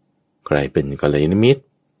ใครเป็นกัลยาณมิตร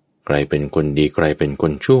ใครเป็นคนดีใครเป็นค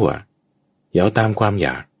นชั่วอย่าเอาตามความอย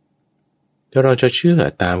ากถ้าเราจะเชื่อ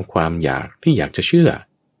ตามความอยากที่อยากจะเชื่อ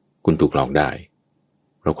คุณถูกหลอกได้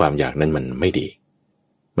เพราะความอยากนั้นมันไม่ดี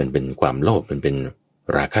มันเป็นความโลภมันเป็น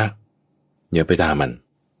ราคะอย่าไปตามมัน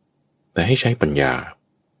แต่ให้ใช้ปัญญา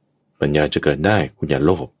จะเกิดได้คุณอย่าโ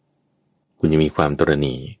ลภคุณจะมีความตระห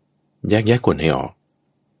นี่แยกแยะคนให้ออก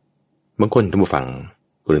บางคนท่านผู้ฟัง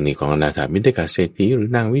กรณีของอนาถาบิณฑิกาเศรษฐีหรือ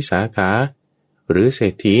นางวิสาขาหรือเศร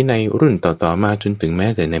ษฐีในรุ่นต่อๆมาจนถึงแม้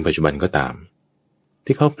แต่ในปัจจุบันก็ตาม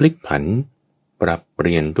ที่เขาพลิกผันปรับเป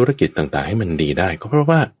ลี่ยนธุรกิจต่างๆให้มันดีได้ก็เพราะ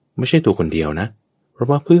ว่าไม่ใช่ตัวคนเดียวนะเพราะ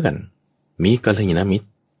ว่าเพื่อนมีกัลยาณมิตร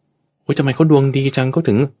โอ้ยทำไมเขาดวงดีจังเขา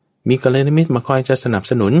ถึงมีกัลยาณมิตรมาคอยจะสนับ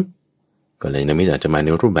สนุนกัลยาณมิตรอาจจะมาใน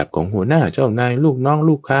รูปแบบของหัวหน้าเจ้านายลูกน้อง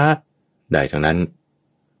ลูกค้าได้ทั้งนั้น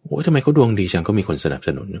โอ้ยทำไมเขาดวงดีจังเขามีคนสนับส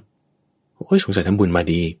นุนโอ้ยสงสัยทำบุญมา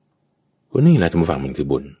ดีโอ้นี่แหละท่านผู้ฟังมันคือ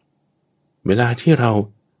บุญเวลาที่เรา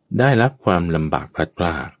ได้รับความลำบากพลัดพร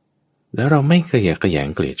ากแล้วเราไม่ขยะแขยง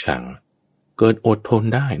เกลียดชังเกิดอดทน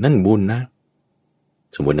ได้นั่นบุญนะ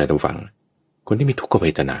สมมตินะท่านผู้ฟังคนที่มีทุกขเว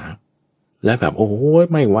ทนาและแบบโอ้ย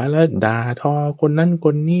ไม่ไหวแล้วด่าทอคนนั้นค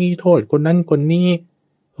นนี้โทษคนนั้นคนนี้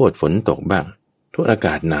โทษฝนตกบ้างโทษอาก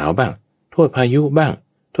าศหนาวบ้างโทษพายุบ้าง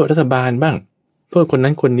โทษรัฐบาลบ้างโทษคนนั้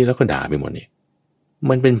นคนนี้แล้วก็ด่าไปหมดนี่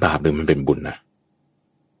มันเป็นบาปหรือมันเป็นบุญนะ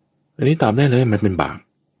อันนี้ตอบได้เลยมันเป็นบาป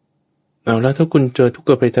เอาแล้วถ้าคุณเจอทุกข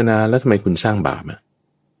เวทนาแล้วทำไมคุณสร้างบาปอ่ะ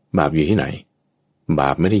บาปอยู่ที่ไหนบา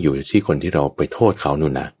ปไม่ได้อยู่ที่คนที่เราไปโทษเขานู่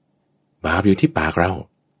นนะบาปอยู่ที่ปากเรา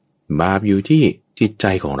บาปอยู่ที่จิตใจ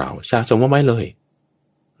ของเราสะสมไว้เลย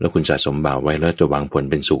แล้วคุณสะสมบาปไว้แล้วจะหวังผล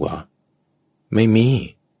เป็นสุขเหรอไม่มี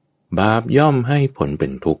บาปย่อมให้ผลเป็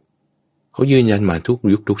นทุกข์เขายืนยันมาทุก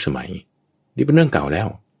ยุคทุกสมัยนี่เป็นเรื่องเก่าแล้ว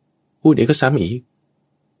พูดเองก็ซ้ำอีก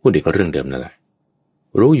พูดเองก็เรื่องเดิมนั่นแหละ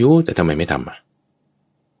รู้อยู่แต่ทำไมไม่ทำอ่ะ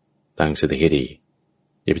ตั้งสติให้ดี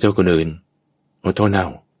อย่าไปโทษคนอื่นโทษเอา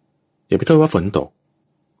อย่าไปโทษว่าฝนตก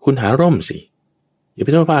คุณหาร่มสิอย่าไป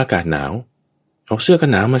โทษว่าอากาศหนาวเอาเสื้อกัน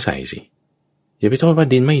หนาวมาใส่สิอย่าไปโทษว่า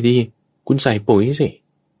ดินไม่ดีคุณใส่ปุ๋ยสิ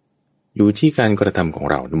อยู่ที่การกระทำของ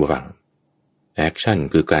เราท่านผู้ฟังแอคชั่น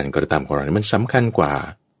คือการกระทำของเรามันสำคัญกว่า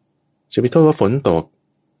จะไปโทษว่าฝนตก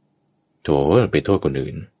โถไปโทษคน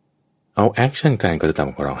อื่นเอาแอคชั่นการกระท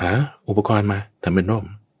ำของเราหาอุปกรณ์มาทำเป็นร่ม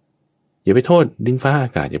อย่าไปโทษดินฟ้าอา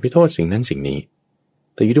กาศอย่าไปโทษสิ่งนั้นสิ่งนี้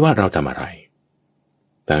แต่อยู่ที่ว่าเราทำอะไร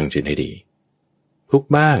ตั้งจิตให้ดีทุก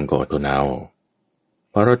บ้างก็อดทนเอา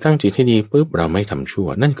พอเราตั้งจิตให้ดีปุ๊บเราไม่ทำชั่ว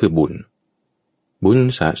นั่นคือบุญ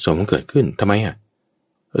สะสมเกิดขึ้นทำไมอ่ะ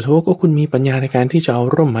โทษก็คุณมีปัญญาในการที่จะเอา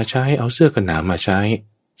ร่มมาใช้เอาเสื้อกันหนาวมาใช้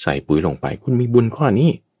ใส่ปุ๋ยลงไปคุณมีบุญข้อนี้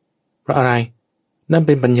เพราะอะไรนั่นเ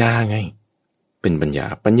ป็นปัญญาไงเป็นปัญญา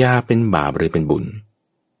เป็นบาปหรือเป็นบุญ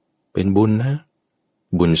เป็นบุญนะ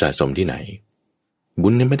บุญสะสมที่ไหนบุ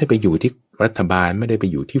ญเนี่ยไม่ได้ไปอยู่ที่รัฐบาลไม่ได้ไป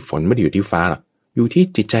อยู่ที่ฝนไม่ได้อยู่ที่ฟ้าหรอกอยู่ที่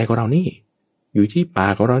จิตใจของเรานี่อยู่ที่ปา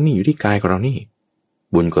กของเรานี่อยู่ที่กายของเรานี่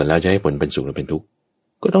บุญเกิดแล้วจะให้ผลเป็นสุขหรือเป็นทุกข์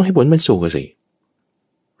ก็ต้องให้ผลเป็นสุขสิ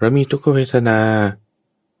เรามีทุกขเวทนา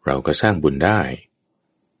เราก็สร้างบุญได้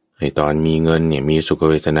ให้ตอนมีเงินเนี่ยมีสุข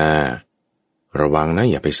เวทนาระวังนะ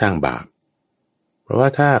อย่าไปสร้างบาปเพราะว่า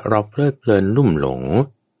ถ้าเราเพลิดเพลินลุ่มหลง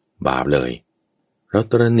บาปเลยเรา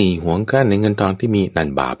ตระหนี่หวงกั้นในเงินทองที่มีนั่น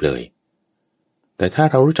บาปเลยแต่ถ้า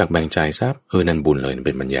เรารู้จักแบ่งจ่ายทรัพย์นั่นบุญเลยเ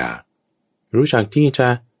ป็นปัญญารู้จักที่จะ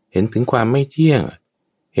เห็นถึงความไม่เที่ยง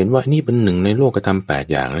เห็นว่านี่เป็นหนึ่งในโลกธรรม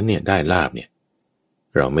8อย่างแล้วเนี่ยได้ลาภเนี่ย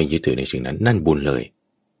เราไม่ยึดถือในสิ่งนั้นนั่นบุญเลย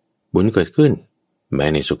บุญเกิดขึ้นแม้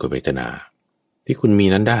ในสุขเวทนาที่คุณมี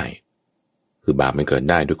นั้นได้คือบาปมันเกิด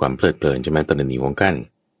ได้ด้วยความเพลิดเพลินใช่ไหมตระหนี่หวงกั้น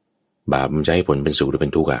บาปมันจะให้ผลเป็นสุขหรือเป็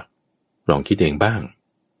นทุกข์อะลองคิดเองบ้าง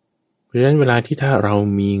เพราะฉะนั้นเวลาที่ถ้าเรา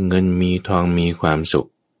มีเงินมีทองมีความสุข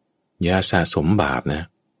อย่าสะสมบาปนะ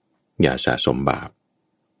อย่าสะสมบาป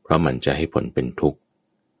เพราะมันจะให้ผลเป็นทุกข์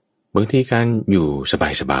บางทีการอยู่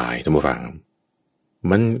สบายๆท่านผู้ฟัง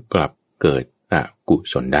มันกลับเกิดอกุ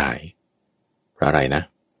ศลได้เพราะอะไรนะ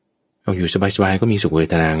เอาอยู่สบายๆก็มีสุขเว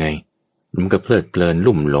ทนาไงมันก็เพลิดเพลิน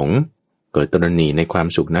ลุ่มหลงเกิดตระหนี่ในความ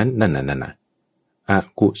สุขนั้นนั่นอ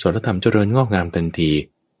กุศลธรรมเจริญงอกงามทันที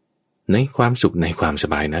ในความสุขในความส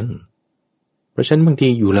บายนั้นเพราะฉะนั้นบางที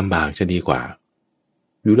อยู่ลำบากจะดีกว่า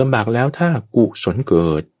อยู่ลำบากแล้วถ้ากุศลเกิ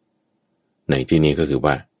ดในที่นี้ก็คือ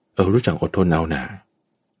ว่ารู้จักอดทนเอานะ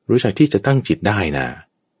รู้จักที่จะตั้งจิตได้นะ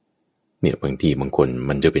เนี่ยบางทีบางคน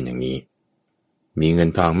มันจะเป็นอย่างนี้มีเงิน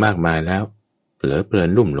ทองมากมายแล้วเผลอเพลิน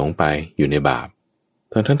ลุ่มหลงไปอยู่ในบาป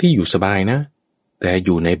ทั้งที่อยู่สบายนะแต่อ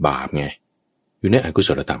ยู่ในบาปไงอยู่ในอกุศ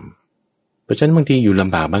ลธรรมเพราะฉะนั้นบางทีอยู่ล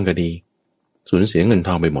ำบากบ้างก็ดีสูญเสียเงินท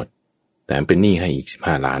องไปหมดแต่เป็นหนี้ให้อีก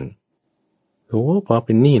15 ล้านโอ้พอเ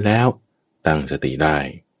ป็นหนี้แล้วตั้งสติได้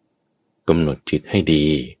กำหนดจิตให้ดี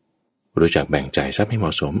รู้จักแบ่งจ่ายทรัพย์ให้เหม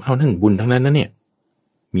าะสมเอานั่นบุญทั้งนั้นนะเนี่ย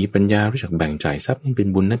มีปัญญารู้จักแบ่งจ่ายทรัพย์นี่เป็น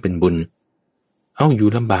บุญนั่นเป็นบุญเอาอยู่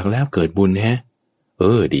ลำบากแล้วเกิดบุญฮะ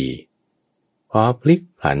ดีพอพลิก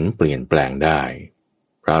ผันเปลี่ยนแปลงได้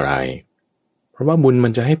เพราะอะไรเพราะว่าบุญมั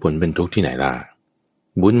นจะให้ผลเป็นทุกข์ที่ไหนล่ะ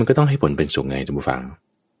บุญมันก็ต้องให้ผลเป็นสุขไงท่านผู้ฟัง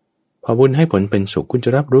พอบุญให้ผลเป็นสุขคุณจะ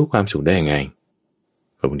รับรู้ความสุขได้ยังไง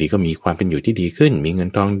บางทีก็มีความเป็นอยู่ที่ดีขึ้นมีเงิน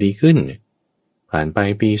ทองดีขึ้นผ่านไป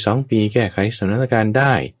ปี2 ปีแก้ไขสถานการณ์ไ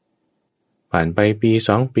ด้ผ่านไปปี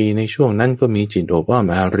2 ปีในช่วงนั้นก็มีจิตโอบอ้อม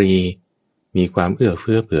อารีมีความเอื้อเ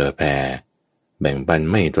ฟื้อเผื่อแผ่แบ่งปัน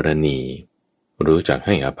ไม่ตระหนี่รู้จักใ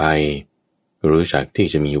ห้อภัยรู้จักที่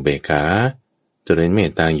จะมีอุเบกขา เจริญเม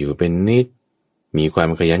ตตาอยู่เป็นนิดมีความ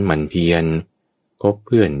ขยันหมั่นเพียรคบเ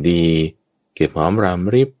พื่อนดีเก็บหอมรอม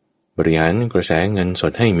ริบบริหารกระแสเงินส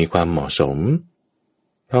ดให้มีความเหมาะสม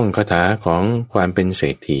ท่องคาถาของความเป็นเศร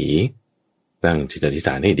ษฐีตั้งจิตอธิษฐ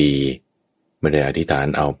านให้ดีไม่ได้อธิษฐาน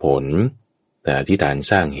เอาผลแต่อธิษฐาน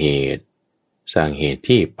สร้างเหตุ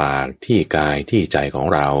ที่ปากที่กายที่ใจของ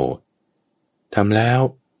เราทำแล้ว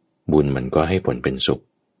บุญมันก็ให้ผลเป็นสุข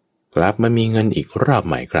กลับมามีเงินอีกรอบใ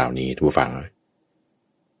หม่คราวนี้ทุกฟัง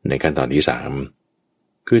ในขั้นตอนที่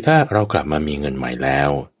3คือถ้าเรากลับมามีเงินใหม่แล้ว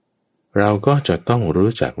เราก็จะต้อง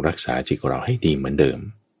รู้จักรักษาจิตเราให้ดีเหมือนเดิม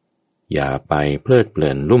อย่าไปเพลิดเพลิ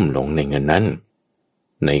นลุ่มหลงในเงินนั้น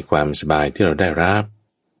ในความสบายที่เราได้รับ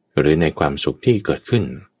หรือในความสุขที่เกิดขึ้น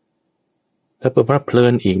ถ้าเปิดว่าเพลิ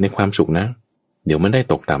นอีกในความสุขนะเดี๋ยวมันได้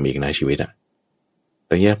ตกต่ำอีกนะชีวิตแ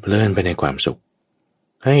ต่อย่าเพลินไปในความสุข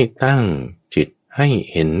ให้ตั้งจิตให้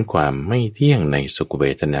เห็นความไม่เที่ยงในสุขเว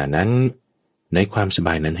ทนานั้นในความสบ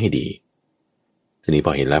ายนั้นให้ดีทีนี้พ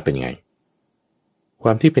อเห็นแล้วเป็นไงคว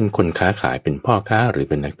ามที่เป็นคนค้าขายเป็นพ่อค้าหรือ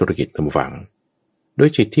เป็นนักธุรกิจทำฟังด้วย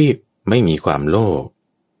จิตที่ไม่มีความโลภ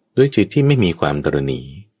ด้วยจิตที่ไม่มีความตระหนี่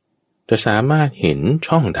จะสามารถเห็น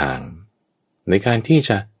ช่องทางในการที่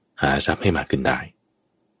จะหาทรัพย์ให้มากขึ้นได้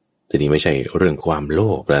ทีนี้ไม่ใช่เรื่องความโล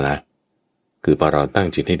ภแล้วนะคือพอเราตั้ง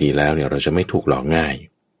จิตให้ดีแล้วเนี่ยเราจะไม่ถูกหลอกง่าย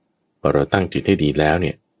พอเราตั้งจิตให้ดีแล้วเ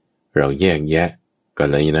นี่ยเราแยกแยะกั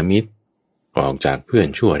ลยาณมิตรออกจากเพื่อน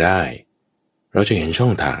ชั่วได้เราจะเห็นช่อ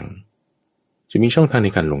งทางจะมีช่องทางใน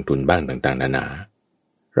การลงทุนบ้างต่างๆนานา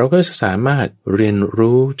เราก็จะสามารถเรียน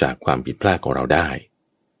รู้จากความผิดพลาดของเราได้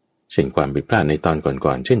เช่นความผิดพลาดในตอน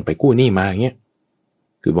ก่อนๆเช่นไปกู้หนี้มาอย่างเงี้ย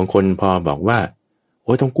คือบางคนพอบอกว่าโ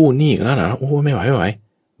อ้ยต้องกู้หนี้แล้วนะโอ้ไม่ไหว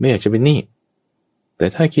ไม่อยากจะเป็นหนี้แต่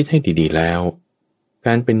ถ้าคิดให้ดีๆแล้วก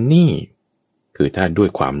ารเป็นหนี้คือถ้าด้วย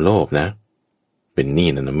ความโลภนะเป็นหนี้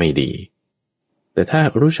นั้นไม่ดีแต่ถ้า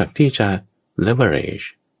รู้จักที่จะ leverage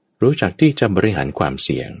รู้จักที่จะบริหารความเ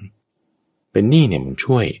สี่ยงเป็นหนี้เนี่ยมัน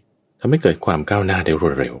ช่วยทำให้เกิดความก้าวหน้าได้ร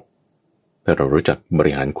วดเร็วแต่เรารู้จักบ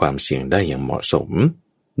ริหารความเสี่ยงได้อย่างเหมาะสม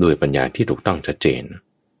ด้วยปัญญาที่ถูกต้องชัดเจน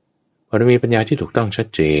พอเรามีปัญญาที่ถูกต้องชัด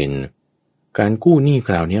เจนการกู้หนี้ค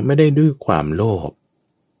ราวนี้ไม่ได้ด้วยความโลภ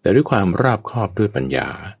แต่ด้วยความรอบคอบด้วยปัญญา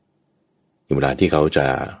เวลาที่เขาจะ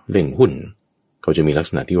เล่นหุ้นเขาจะมีลัก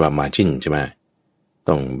ษณะที่ว่า margin ใช่ไหม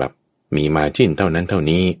ต้องแบบมี margin เท่านั้นเท่า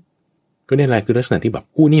นี้ก็นี่แหละคือลักษณะที่แบบ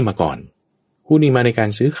กู้หนี้มาก่อนกู้หนี้มาในการ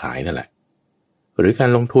ซื้อขายนั่นแหละหรือการ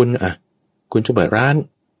ลงทุนคุณจะเปิดร้าน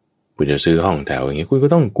คุณจะซื้อห้องแถวอย่างนี้คุณก็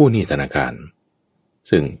ต้องกู้หนี้ธนาคาร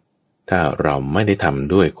ซึ่งถ้าเราไม่ได้ท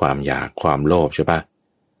ำด้วยความอยากความโลภใช่ปะ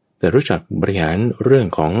แต่รู้จักบริหารเรื่อง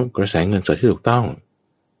ของกระแสเงินสดที่ถูกต้อง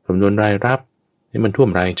คำนวณรายรับให้มันท่วม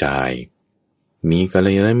รายจ่ายมีกัล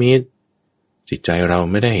ยาณมิตรจิตใจเรา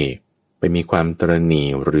ไม่ได้ไปมีความตระหนี่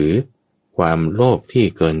หรือความโลภที่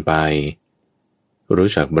เกินไปรู้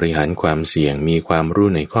จักบริหารความเสี่ยงมีความรู้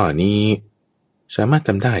ในข้อนี้สามารถท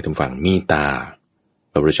ำได้ทุกฝั่งมีตา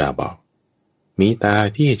พระพุทธเจ้าบอกมีตา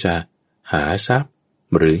ที่จะหาทรัพย์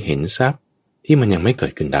หรือเห็นทรัพย์ที่มันยังไม่เกิ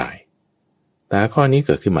ดขึ้นได้ตาข้อนี้เ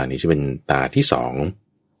กิดขึ้นมานี่จะเป็นตาที่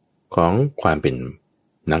2ของความเป็น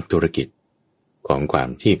นักธุรกิจของความ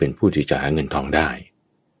ที่เป็นผู้ที่จะหาเงินทองได้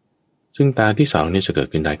ซึ่งตาที่2นี่จะเกิด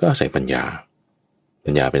ขึ้นได้ก็อาศัยปัญญาเป็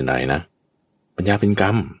นอะไรนะปัญญาเป็นกร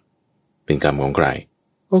รมของใคร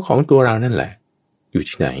ก็ของตัวเรานั่นแหละอยู่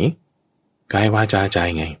ที่ไหนกายวาจาใจ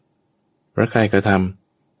ไงแล้วใครกระท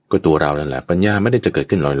ำก็ตัวเรานั่นแหละปัญญาไม่ได้จะเกิด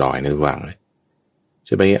ขึ้นลอยๆในระหว่างจ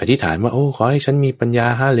ะไปอธิษฐานว่าโอ้ขอให้ฉันมีปัญญา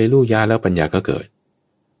ฮาเลลูยาแล้วปัญญาก็เกิด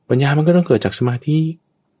ปัญญามันก็ต้องเกิดจากสมาธิ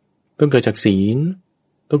ต้องเกิดจากศีล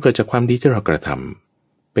ต้องเกิดจากความดีที่เรากระท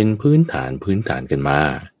ำเป็นพื้นฐานกันมา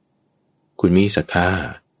คุณมีศรัทธา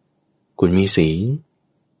คุณมีศีล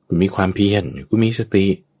คุณมีความเพียรคุณมีสติ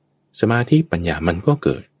สมาธิปัญญามันก็เ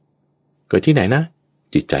กิดที่ไหนนะ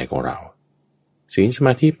จิตใจของเราศีลสม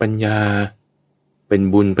าธิปัญญาเป็น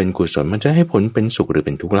บุญเป็นกุศลมันจะให้ผลเป็นสุขหรือเ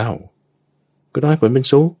ป็นทุกข์เล่าก็ต้องให้ผลเป็น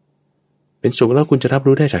สุขแล้วคุณจะรับ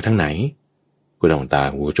รู้ได้จากทางไหนก็ต้องตา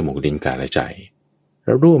หูจมูกลิ้นกายและใจเร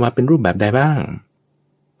ารู้มาเป็นรูปแบบใดบ้าง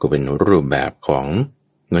ก็เป็นรูปแบบของ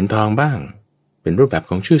เงินทองบ้างเป็นรูปแบบ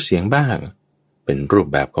ของชื่อเสียงบ้างเป็นรูป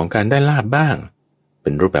แบบของการได้ลาภบ้างเป็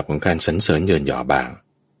นรูปแบบของการสรรเสริญเยินยอบ้าง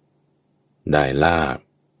ได้ลาภ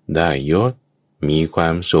ได้ยศมีควา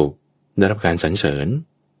มสุขได้รับการสรรเสริญ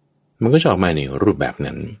มันก็จะออกมาในรูปแบบ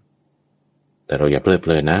นั้นแต่เราอย่าเพลิดเพ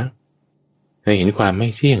ลินนะให้เห็นความไม่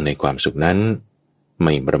เที่ยงในความสุขนั้นไ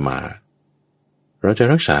ม่ประมาทเราจะ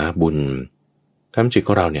รักษาบุญทำจิตข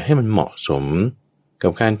องเราเนี่ยให้มันเหมาะสมกั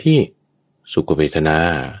บการที่สุขเวทนา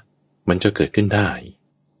มันจะเกิดขึ้นได้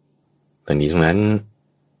ทั้งนี้ทั้งนั้น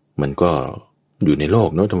มันก็อยู่ในโลก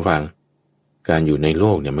เนาะท่านฟัง การอยู่ในโล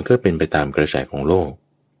กเนี่ยมันก็เป็นไปตามกระแสของโลก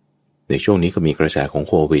ในช่วงนี้ก็มีกระแสของ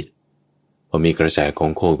โควิดพอมีกระแสขอ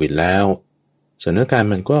งโควิดแล้วสถานการณ์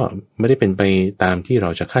มันก็ไม่ได้เป็นไปตามที่เรา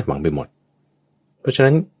จะคาดหวังไปหมดเพราะฉะ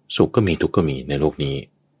นั้นสุขก็มีทุกข์ก็มีในโลกนี้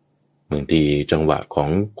บางทีจังหวะของ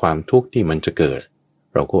ความทุกข์ที่มันจะเกิด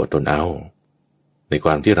เราก็อดทนเอาในค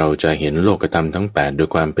วามที่เราจะเห็นโลกธรรมทั้ง8โดย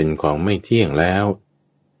ความเป็นของไม่เที่ยงแล้ว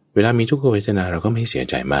เวลามีทุกขเวทนาเราก็ไม่เสีย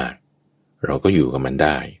ใจมากเราก็อยู่กับมันไ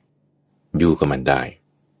ด้อยู่กับมันได้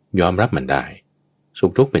ยอมรับมันได้สุ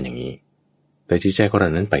ขทุกข์เป็นอย่างนี้แต่จิตใจของเรา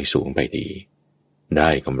นั้นไปสูงไปดีได้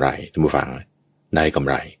กำไรท่านผู้ฟังได้กำ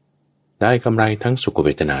ไรทั้งสุขเว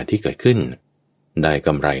ทนาที่เกิดขึ้นได้ก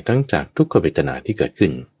ำไรทั้งจากทุกขเวทนาที่เกิดขึ้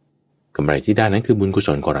นกำไรที่ได้นั้นคือบุญกุศ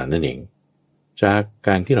ลของเรานั่นเองจากก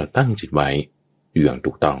ารที่เราตั้งจิตไว้อยู่อย่าง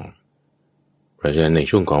ถูกต้องเพราะฉะนั้นใน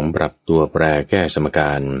ช่วงของปรับตัวแปรแก้สมก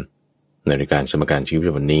ารในการสมการชีวิต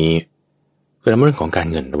วันนี้ก็เป็นเรื่องของการ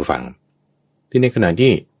เงินท่านผู้ฟังที่ในขณะ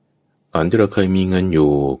ที่ตอนที่เราเคยมีเงินอ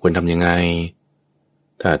ยู่ควรทำยังไง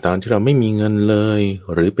ถ้าตอนที่เราไม่มีเงินเลย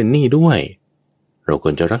หรือเป็นหนี้ด้วยเราค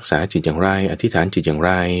วรจะรักษาจิตอย่างไรอธิษฐานจิตอย่างไ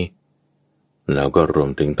รแล้วก็รวม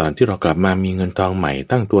ถึงตอนที่เรากลับมามีเงินทองใหม่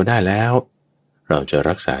ตั้งตัวได้แล้วเราจะ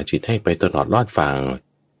รักษาจิตให้ไปตลอดรอดฟัง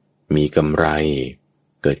มีกำไร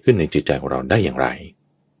เกิดขึ้นในจิตใจของเราได้อย่างไร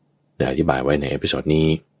ได้อธิบายไว้ในเอพิโซดนี้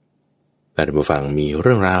ถ้าท่านผู้ฟังมีเ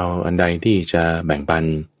รื่องราวอันใดที่จะแบ่งปัน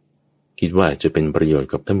คิดว่าจะเป็นประโยชน์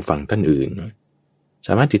กับท่านผู้ฟังท่านอื่นส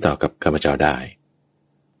ามารถติดต่อกับข้าพเจ้าได้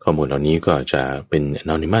ข้อมูลเหล่านี้ก็จะเป็น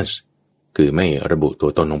anonymous คือไม่ระบุตั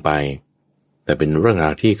วตนลงไปแต่เป็นเรื่องรา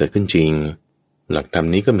วที่เกิดขึ้นจริงหลักธรรม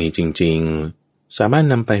นี้ก็มีจริงๆสามารถ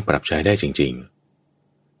นำไปปรับใช้ได้จริง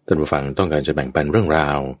ๆท่านผู้ฟังต้องการจะแบ่งปันเรื่องรา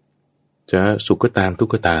วจะสุขก็ตามทุก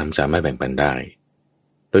ข์ก็ตามสามารถแบ่งปันได้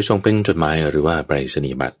โดยส่งเป็นจดหมายหรือว่าไปรษ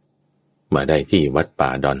ณียบัตรมาได้ที่วัดป่า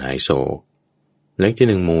ดอนหายโศกเลขที่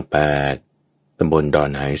1หมู่8ตำบลดอ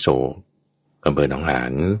นหายโศกอำเภอหนองหา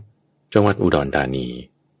นจังหวัดอุดรธานี41130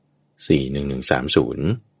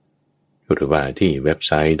หรือว่าที่เว็บไ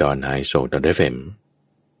ซต์ donhaiso.fm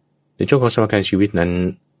ในช่วงของสมการชีวิตนั้น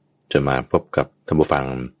จะมาพบกับท่านผู้ฟัง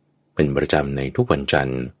เป็นประจำในทุกวันจัน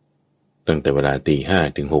ทร์ตั้งแต่เวลา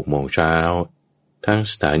 5:00 ถึง 6:00 น.ทาง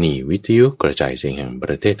สถานีวิทยุกระจายเสียงแห่งป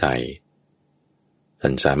ระเทศไทยท่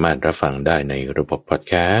านสามารถรับฟังได้ในระบบพอด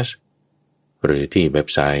แคสต์หรือที่เว็บ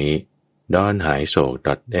ไซต์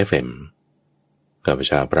donhaiso.fm ข้าพเ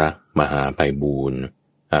จ้าพระมหาไพบูลย์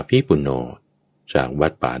อาภีปุณโญจากวั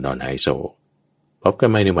ดป่าดอนหายโศกพบกัน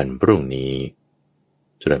ใหม่ในวันพรุ่งนี้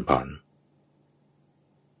เจริญพร